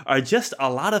that are just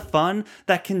a lot of fun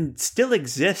that can still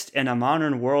exist in a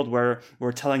modern world where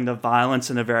we're telling the violence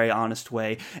in a very honest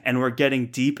way, and we're getting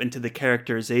deep into the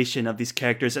characterization of these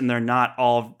characters, and they're not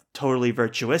all totally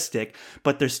virtuistic,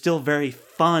 but there's still very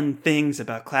fun things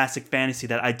about classic fantasy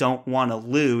that I don't want to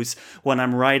lose when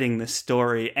I'm writing this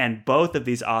story. And both of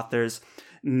these authors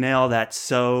nail that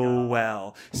so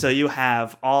well. So you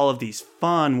have all of these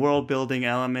fun world building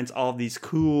elements, all of these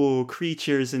cool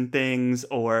creatures and things,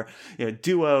 or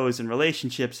duos and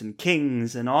relationships and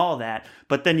kings and all that.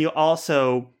 But then you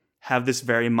also have this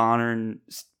very modern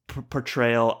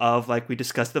portrayal of, like we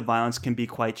discussed, the violence can be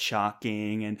quite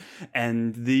shocking,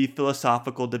 and the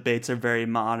philosophical debates are very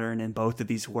modern in both of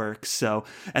these works. So,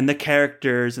 and the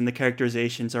characters and the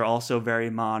characterizations are also very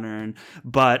modern,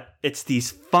 but it's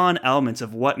these fun elements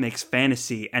of what makes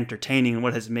fantasy entertaining and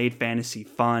what has made fantasy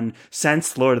fun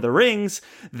since Lord of the Rings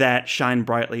that shine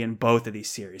brightly in both of these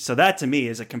series. So that to me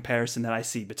is a comparison that I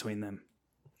see between them.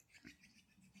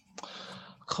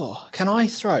 Cool. Can I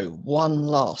throw one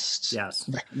last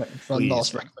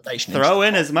recommendation? Throw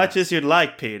in as much as you'd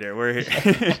like, Peter. We're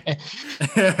here.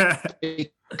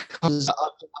 Because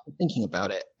I've been thinking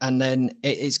about it, and then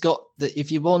it's got that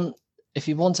if you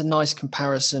want a nice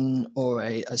comparison or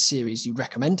a series you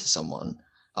recommend to someone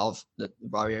of the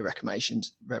Rhaenyra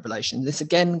Revelation, this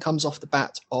again comes off the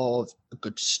bat of a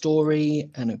good story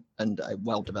and a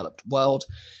well-developed world.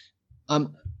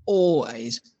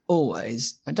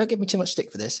 Always, and don't give me too much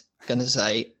stick for this, going to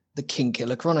say The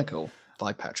Kingkiller Chronicle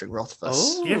by Patrick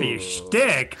Rothfuss. Oh, give you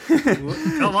shtick.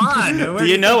 Come on. Do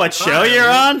you know what show you're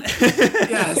on?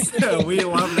 Yes, we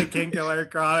love The Kingkiller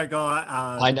Chronicle.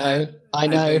 I know.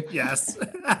 Yes.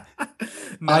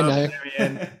 No, I know.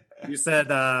 Damian, you said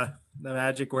the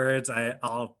magic words.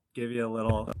 I'll give you a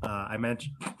little. I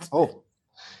mentioned. Oh,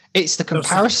 it's the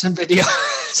comparison video.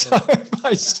 Sorry,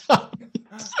 my son.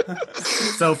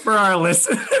 So for our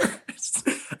listeners,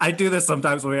 I do this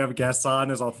sometimes when we have guests on,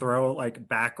 is I'll throw like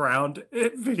background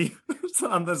videos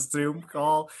on the Zoom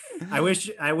call. I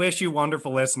wish you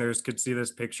wonderful listeners could see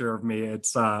this picture of me.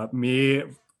 It's me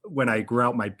when I grew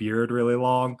out my beard really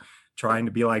long, trying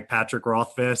to be like Patrick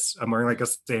Rothfuss. I'm wearing like a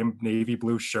same navy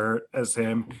blue shirt as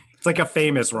him. It's like a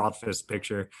famous Rothfuss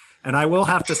picture. And I will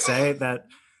have to say that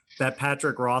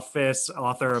Patrick Rothfuss,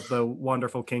 author of the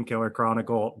wonderful Kingkiller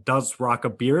Chronicle, does rock a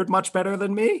beard much better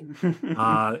than me.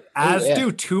 As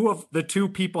do two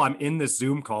people I'm in this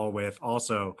Zoom call with,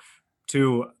 also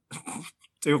two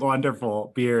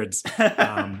wonderful beards.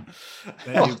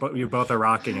 You both are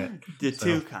rocking it.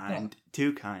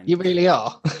 Too kind. You really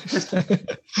are.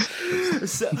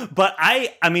 But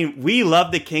I mean, we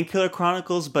love the Kingkiller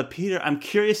Chronicles, but Peter, I'm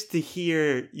curious to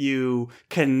hear you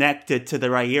connect it to the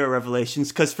Rhaenyra Revelations,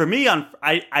 because for me,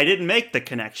 I didn't make the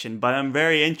connection, but I'm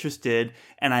very interested,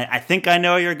 and I think I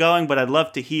know where you're going, but I'd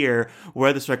love to hear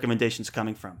where this recommendation is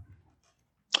coming from.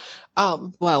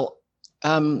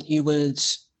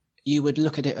 You would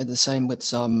look at it the same with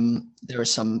there are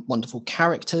some wonderful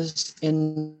characters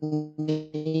in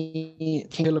the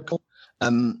Kingkiller Chronicle.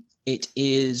 It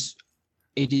is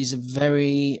a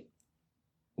very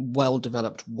well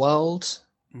developed world.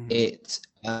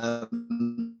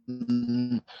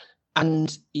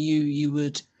 And you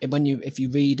would, if you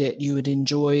read it, you would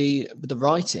enjoy the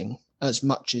writing as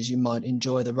much as you might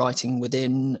enjoy the writing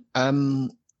within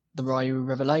the Rhaenyra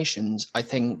Revelations. I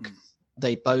think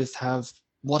they both have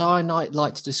what I might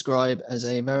like to describe as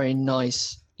a very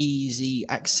nice, easy,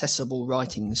 accessible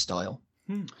writing style,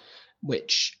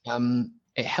 which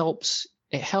it helps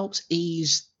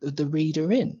ease the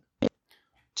reader in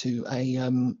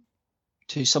to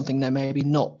something they're maybe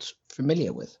not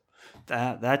familiar with.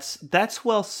 That's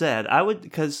well said. I would,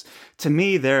 because to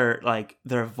me their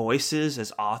voices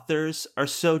as authors are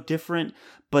so different,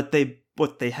 but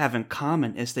what they have in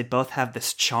common is they both have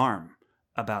this charm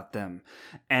about them,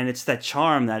 and it's that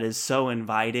charm that is so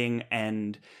inviting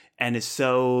and is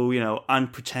so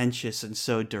unpretentious and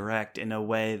so direct in a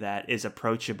way that is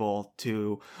approachable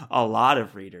to a lot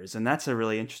of readers, and that's a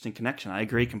really interesting connection. I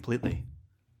agree completely.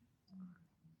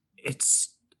 It's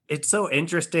so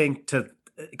interesting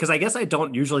because I guess I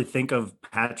don't usually think of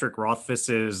Patrick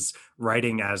Rothfuss's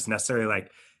writing as necessarily like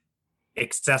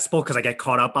accessible, because I get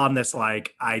caught up on this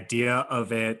like idea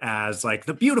of it as like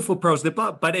the beautiful prose,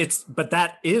 but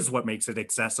that is what makes it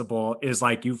accessible, is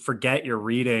like you forget you're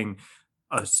reading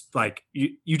like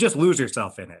you just lose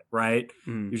yourself in it, right?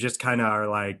 You just kind of are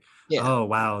like, oh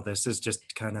wow, this is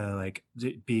just kind of like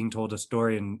being told a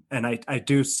story, and I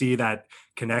do see that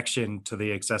connection to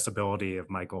the accessibility of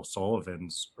Michael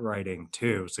Sullivan's writing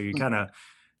too. So you kind of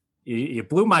you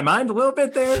blew my mind a little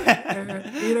bit there,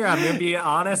 Peter. I'm gonna be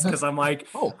honest, because I'm like,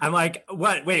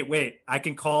 what? Wait! I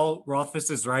can call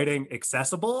Rothfuss's writing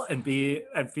accessible and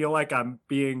feel like I'm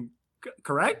being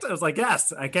correct. I was like,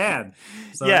 yes, I can.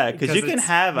 So, yeah, because you can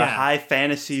have a high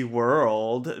fantasy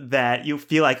world that you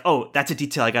feel like, oh, that's a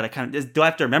detail I gotta do I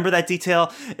have to remember that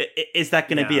detail? Is that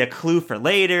going to be a clue for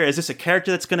later? Is this a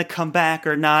character that's going to come back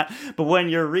or not? But when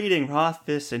you're reading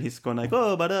Rothfuss and he's going like,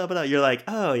 oh, but you're like,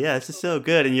 oh yeah, this is so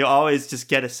good, and you always just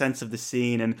get a sense of the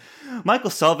scene. And Michael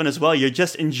Sullivan as well, you're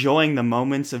just enjoying the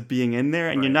moments of being in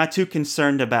there, and you're not too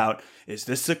concerned about, is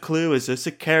this a clue? Is this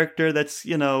a character that's,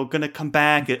 going to come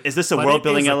back? Is this a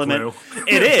world-building element?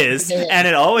 It is, and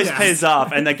it always pays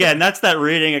off. And again, that's that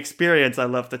reading experience I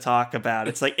love to talk about.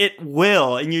 It's like, it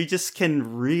will, and you just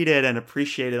can read it and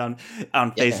appreciate it on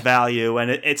face value.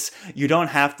 And it's you don't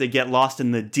have to get lost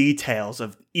in the details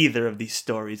of either of these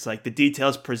stories. Like, the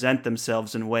details present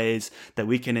themselves in ways that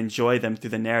we can enjoy them through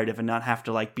the narrative and not have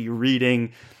to like be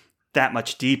reading that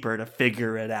much deeper to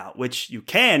figure it out, which you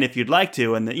can if you'd like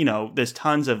to. And there's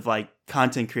tons of like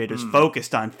content creators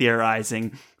focused on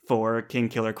theorizing for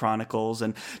Kingkiller Chronicles,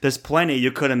 and there's plenty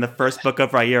you could in the first book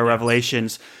of Rhaenyra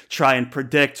Revelations try and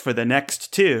predict for the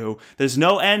next two. There's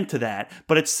no end to that,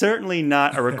 but it's certainly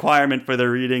not a requirement for the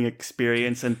reading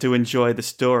experience and to enjoy the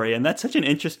story. And that's such an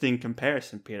interesting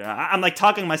comparison, Peter. I'm like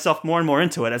talking myself more and more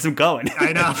into it as I'm going.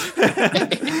 I know.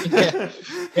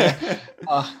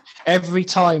 Every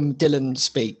time Dylan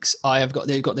speaks, they've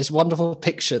got this wonderful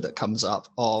picture that comes up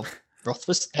of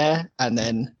Rothfuss there, and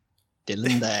then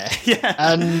Dylan there.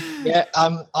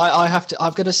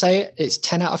 I've got to say it's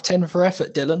 10 out of 10 for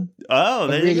effort, Dylan. Oh,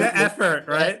 there you go. Effort,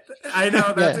 right? I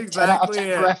know, that's exactly 10 out of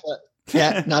 10 for effort.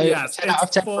 Yeah, no, yes, 10 out of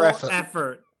 10 for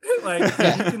effort. Like,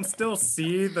 you can still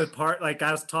see the part. Like,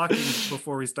 I was talking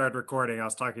before we started recording, I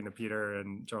was talking to Peter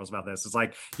and Charles about this. It's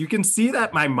like, you can see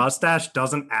that my mustache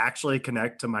doesn't actually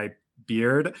connect to my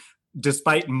beard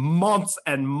despite months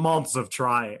and months of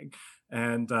trying.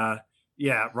 And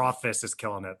Rothfuss is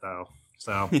killing it though.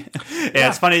 So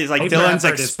it's funny. It's like Dylan's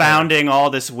expounding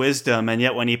all this wisdom, and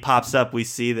yet when he pops up, we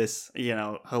see this,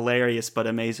 hilarious but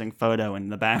amazing photo in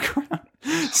the background.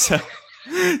 So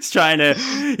It's trying to.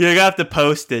 You're gonna have to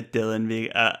post it, Dylan.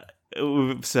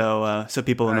 So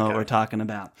people will know what we're talking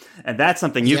about, and that's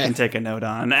something you can take a note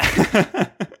on.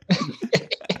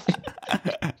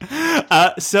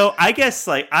 So I guess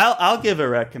I'll give a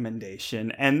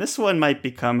recommendation, and this one might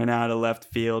be coming out of left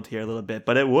field here a little bit,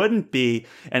 but it wouldn't be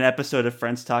an episode of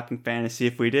Friends Talking Fantasy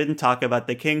if we didn't talk about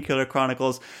the Kingkiller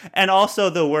Chronicles and also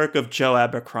the work of Joe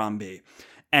Abercrombie.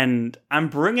 And I'm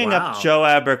bringing up Joe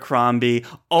Abercrombie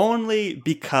only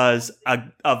because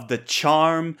of the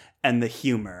charm and the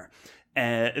humor.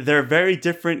 They're very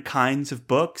different kinds of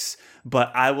books,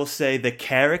 but I will say the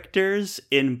characters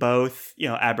in both,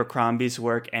 Abercrombie's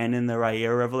work and in the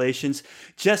Riyria Revelations,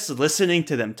 just listening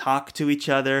to them talk to each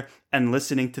other and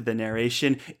listening to the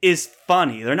narration is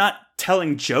funny. They're not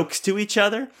telling jokes to each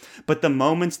other, but the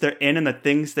moments they're in and the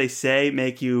things they say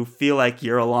make you feel like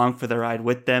you're along for the ride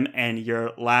with them and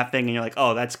you're laughing and you're like,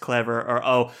 oh, that's clever, or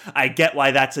oh, I get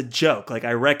why that's a joke. Like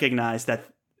I recognize that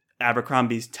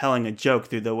Abercrombie's telling a joke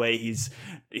through the way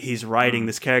he's writing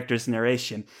this character's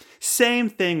narration. Same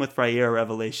thing with Riyria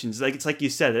Revelations. It's like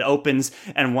you said, it opens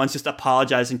and one's just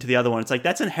apologizing to the other one. It's like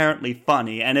that's inherently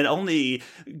funny, and it only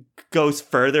goes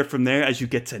further from there as you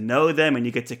get to know them and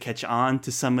you get to catch on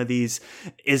to some of these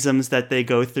isms that they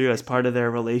go through as part of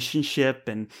their relationship.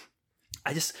 And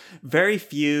very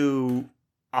few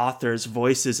authors'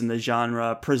 voices in the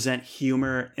genre present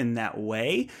humor in that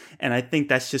way, and I think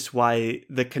that's just why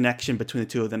the connection between the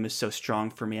two of them is so strong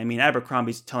for me. I mean,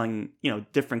 Abercrombie's telling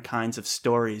different kinds of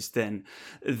stories than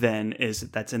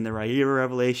that's in the Riyria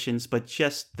Revelations, but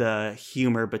just the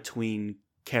humor between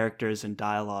characters and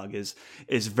dialogue is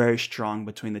very strong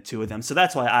between the two of them. So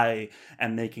that's why I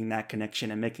am making that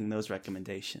connection and making those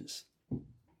recommendations.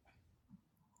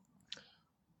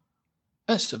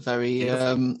 That's a very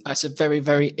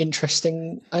very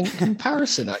interesting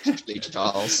comparison, actually,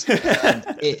 Charles.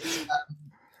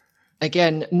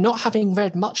 Again, not having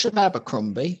read much of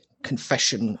Abercrombie,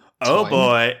 confession. Oh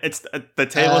boy, it's the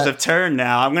tables have turned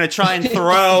now. I'm going to try and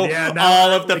throw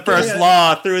all of the first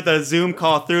law through the Zoom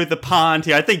call, through the pond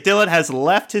here. I think Dylan has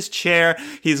left his chair.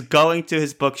 He's going to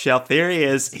his bookshelf. There he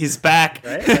is. He's back.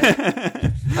 Right.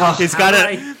 He's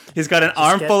got an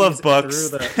armful of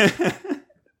books.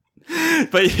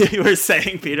 But you were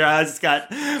saying, Peter,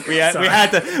 we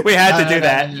had to do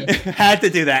that. Had to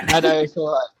do that. I know it's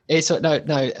all right.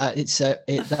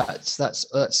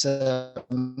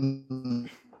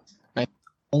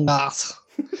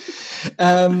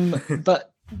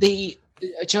 But the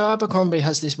Joe Abercrombie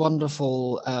has this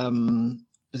wonderful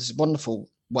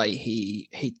way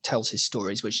he tells his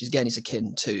stories, which again is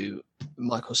akin to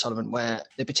Michael Sullivan, where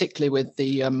they're particularly with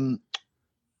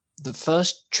the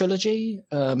first trilogy.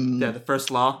 The first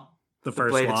law. The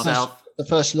Blade itself. The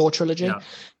first law trilogy. Yeah.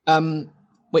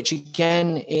 Which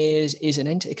again is an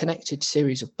interconnected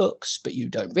series of books, but you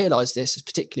don't realize this,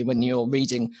 particularly when you're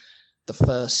reading the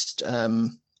first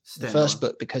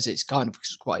book, because it's kind of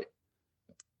quite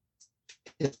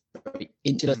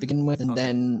intimate to begin with, and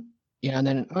then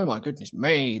oh my goodness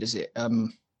me, does it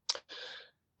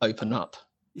open up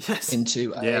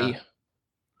into a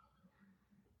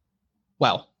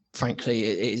well, frankly,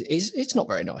 it's not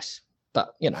very nice.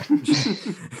 But we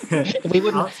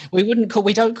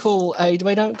don't call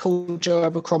Joe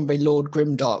Abercrombie Lord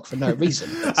Grimdark for no reason.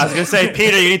 I was gonna say,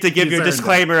 Peter, you need to give your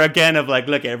disclaimer again of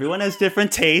look, everyone has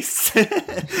different tastes.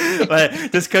 But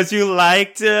just because you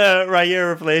liked Riyria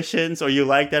Revelations or you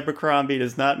liked Abercrombie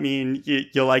does not mean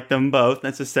you like them both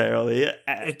necessarily.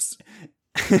 I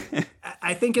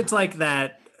think it's like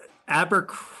that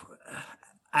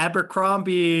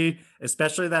Abercrombie,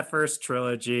 especially that first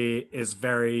trilogy, is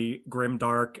very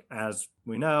grimdark, as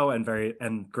we know, and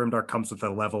grimdark comes with a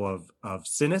level of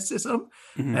cynicism.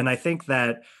 Mm-hmm. And I think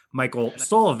that Michael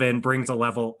Sullivan brings a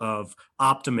level of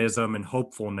optimism and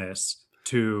hopefulness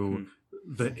to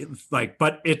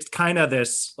but it's kind of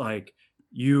this,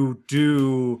 you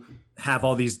do have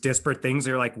all these disparate things.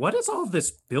 You're like, what is all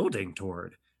this building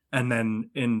toward? And then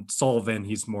in Sullivan,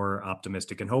 he's more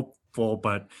optimistic and hopeful.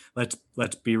 But let's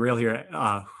be real here.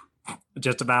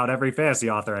 Just about every fantasy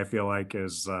author, I feel like,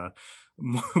 is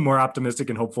more optimistic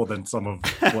and hopeful than some of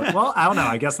well, I don't know.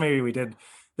 I guess maybe we did.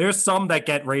 There's some that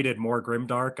get rated more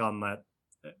grimdark on that.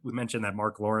 We mentioned that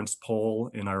Mark Lawrence poll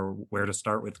in our Where to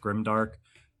Start with Grimdark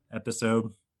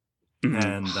episode. Mm-hmm.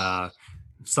 And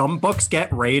some books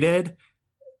get rated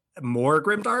more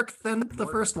grimdark than the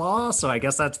first law, so I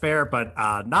guess that's fair, but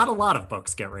not a lot of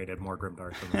books get rated more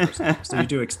grimdark than the first law. So you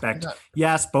do expect,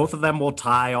 yes, both of them will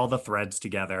tie all the threads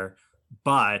together,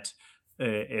 but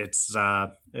it's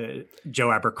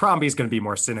Joe Abercrombie is going to be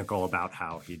more cynical about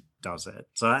how he does it.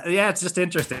 So yeah, it's just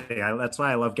interesting. That's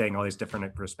why I love getting all these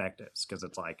different perspectives, because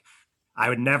it's like I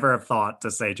would never have thought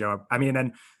to say Joe. I mean,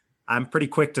 and I'm pretty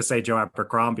quick to say Joe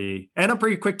Abercrombie, and I'm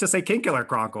pretty quick to say Kingkiller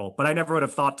Chronicle, but I never would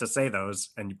have thought to say those,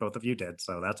 and both of you did.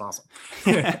 So that's awesome.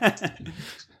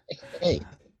 Hey.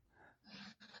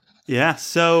 Yeah,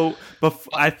 so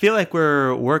I feel like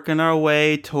we're working our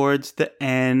way towards the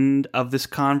end of this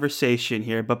conversation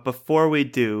here. But before we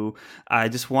do, I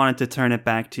just wanted to turn it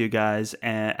back to you guys.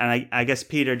 And I guess,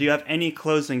 Peter, do you have any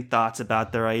closing thoughts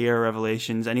about the Rhaenyra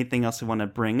Revelations? Anything else you want to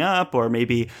bring up? Or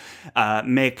maybe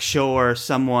make sure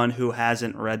someone who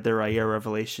hasn't read the Rhaenyra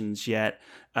Revelations yet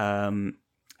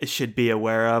should be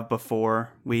aware of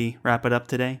before we wrap it up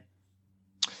today?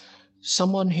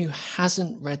 Someone who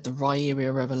hasn't read the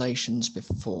Rhaenyra Revelations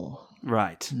before.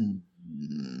 Right.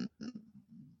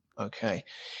 Okay.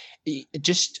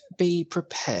 Just be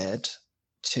prepared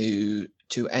to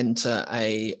enter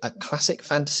a classic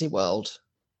fantasy world,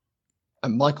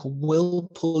 and Michael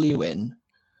will pull you in,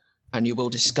 and you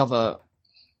will discover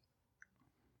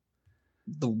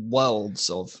the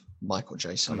worlds of Michael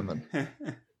J. Sullivan.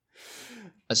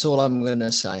 That's all I'm going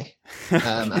to say.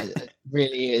 It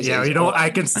really is. Yeah, I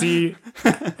can see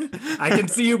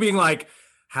you being like,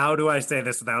 how do I say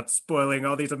this without spoiling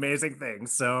all these amazing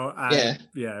things? So I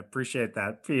appreciate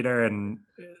that, Peter, and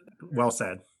well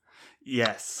said.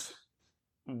 Yes.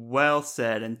 Well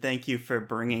said. And thank you for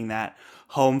bringing that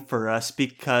home for us,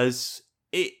 because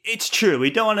it's true. We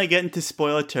don't want to get into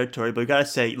spoiler territory, but we got to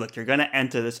say, look, you're going to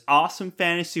enter this awesome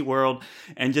fantasy world,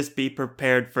 and just be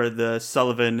prepared for the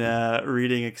Sullivan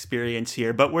reading experience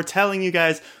here. But we're telling you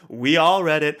guys, we all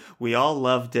read it. We all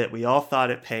loved it. We all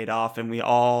thought it paid off, and we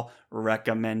all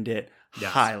recommend it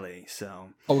highly. So,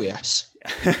 oh yes.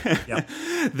 Yep.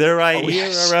 The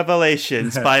Rhaenyra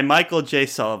Revelations by Michael J.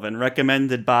 Sullivan,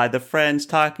 recommended by the Friends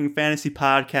Talking Fantasy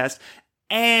podcast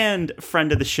and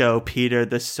friend of the show, Peter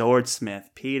the Swordsmith.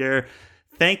 Peter,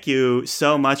 thank you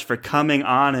so much for coming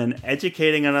on and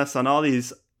educating us on all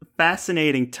these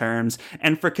fascinating terms,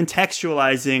 and for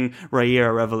contextualizing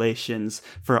Rhaenyra Revelations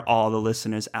for all the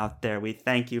listeners out there. We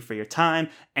thank you for your time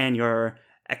and your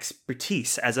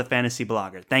expertise as a fantasy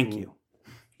blogger. Thank you.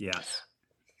 Yes.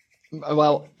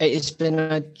 Well, it's been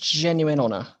a genuine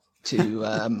honor to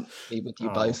be with you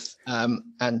both,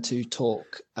 and to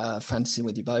talk fantasy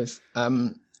with you both.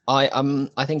 I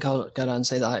think I'll go down and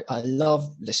say that I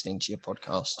love listening to your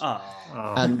podcast.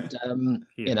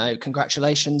 And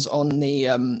congratulations on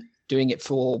the doing it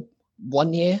for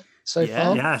 1 year so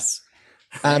far. Yes.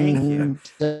 And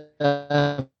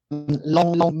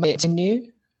long may it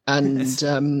continue. And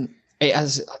it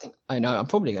has. I know I'm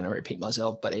probably going to repeat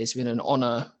myself, but it's been an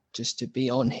honor just to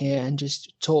be on here and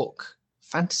just talk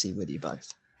fantasy with you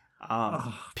both.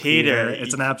 Peter,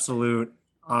 it's an absolute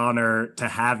honor to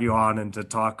have you on and to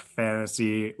talk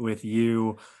fantasy with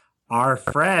you, our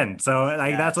friend. So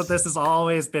that's what this has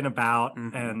always been about.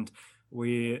 And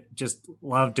we just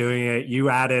love doing it. You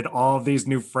added all of these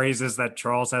new phrases that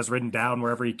Charles has written down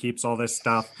wherever he keeps all this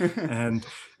stuff. And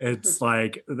it's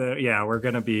like, we're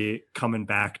going to be coming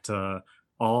back to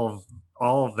all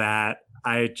of that.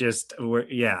 I just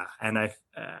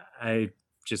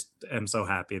am so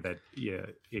happy that you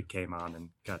came on and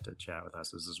got to chat with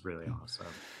us. This is really awesome.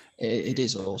 It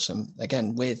is awesome.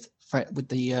 Again, with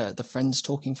the Friends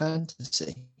Talking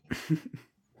Fantasy.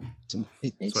 That's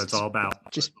what it's all about.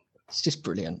 It's just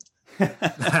brilliant.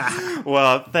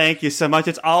 Well, thank you so much.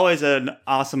 It's always an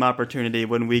awesome opportunity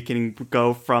when we can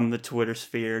go from the Twitter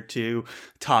sphere to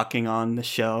talking on the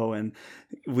show, and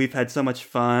we've had so much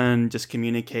fun just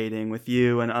communicating with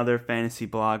you and other fantasy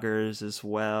bloggers as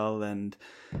well. And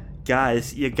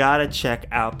guys, you gotta check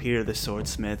out Peter the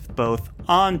Swordsmith both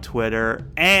on Twitter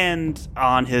and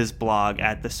on his blog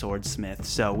at the Swordsmith.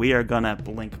 So we are gonna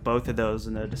link both of those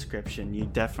in the description. You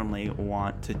definitely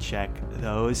want to check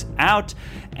those out.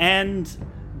 And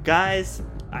guys,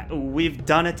 we've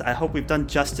done it. I hope we've done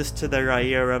justice to the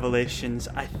Rhaenyra Revelations.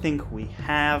 I think we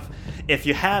have. If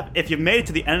you've made it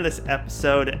to the end of this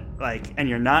episode, and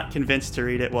you're not convinced to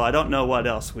read it, well, I don't know what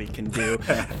else we can do.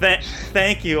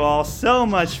 Thank you all so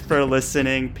much for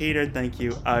listening. Peter, thank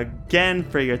you again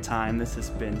for your time. This has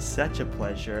been such a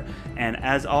pleasure. And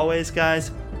as always,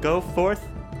 guys, go forth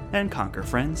and conquer,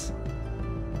 friends.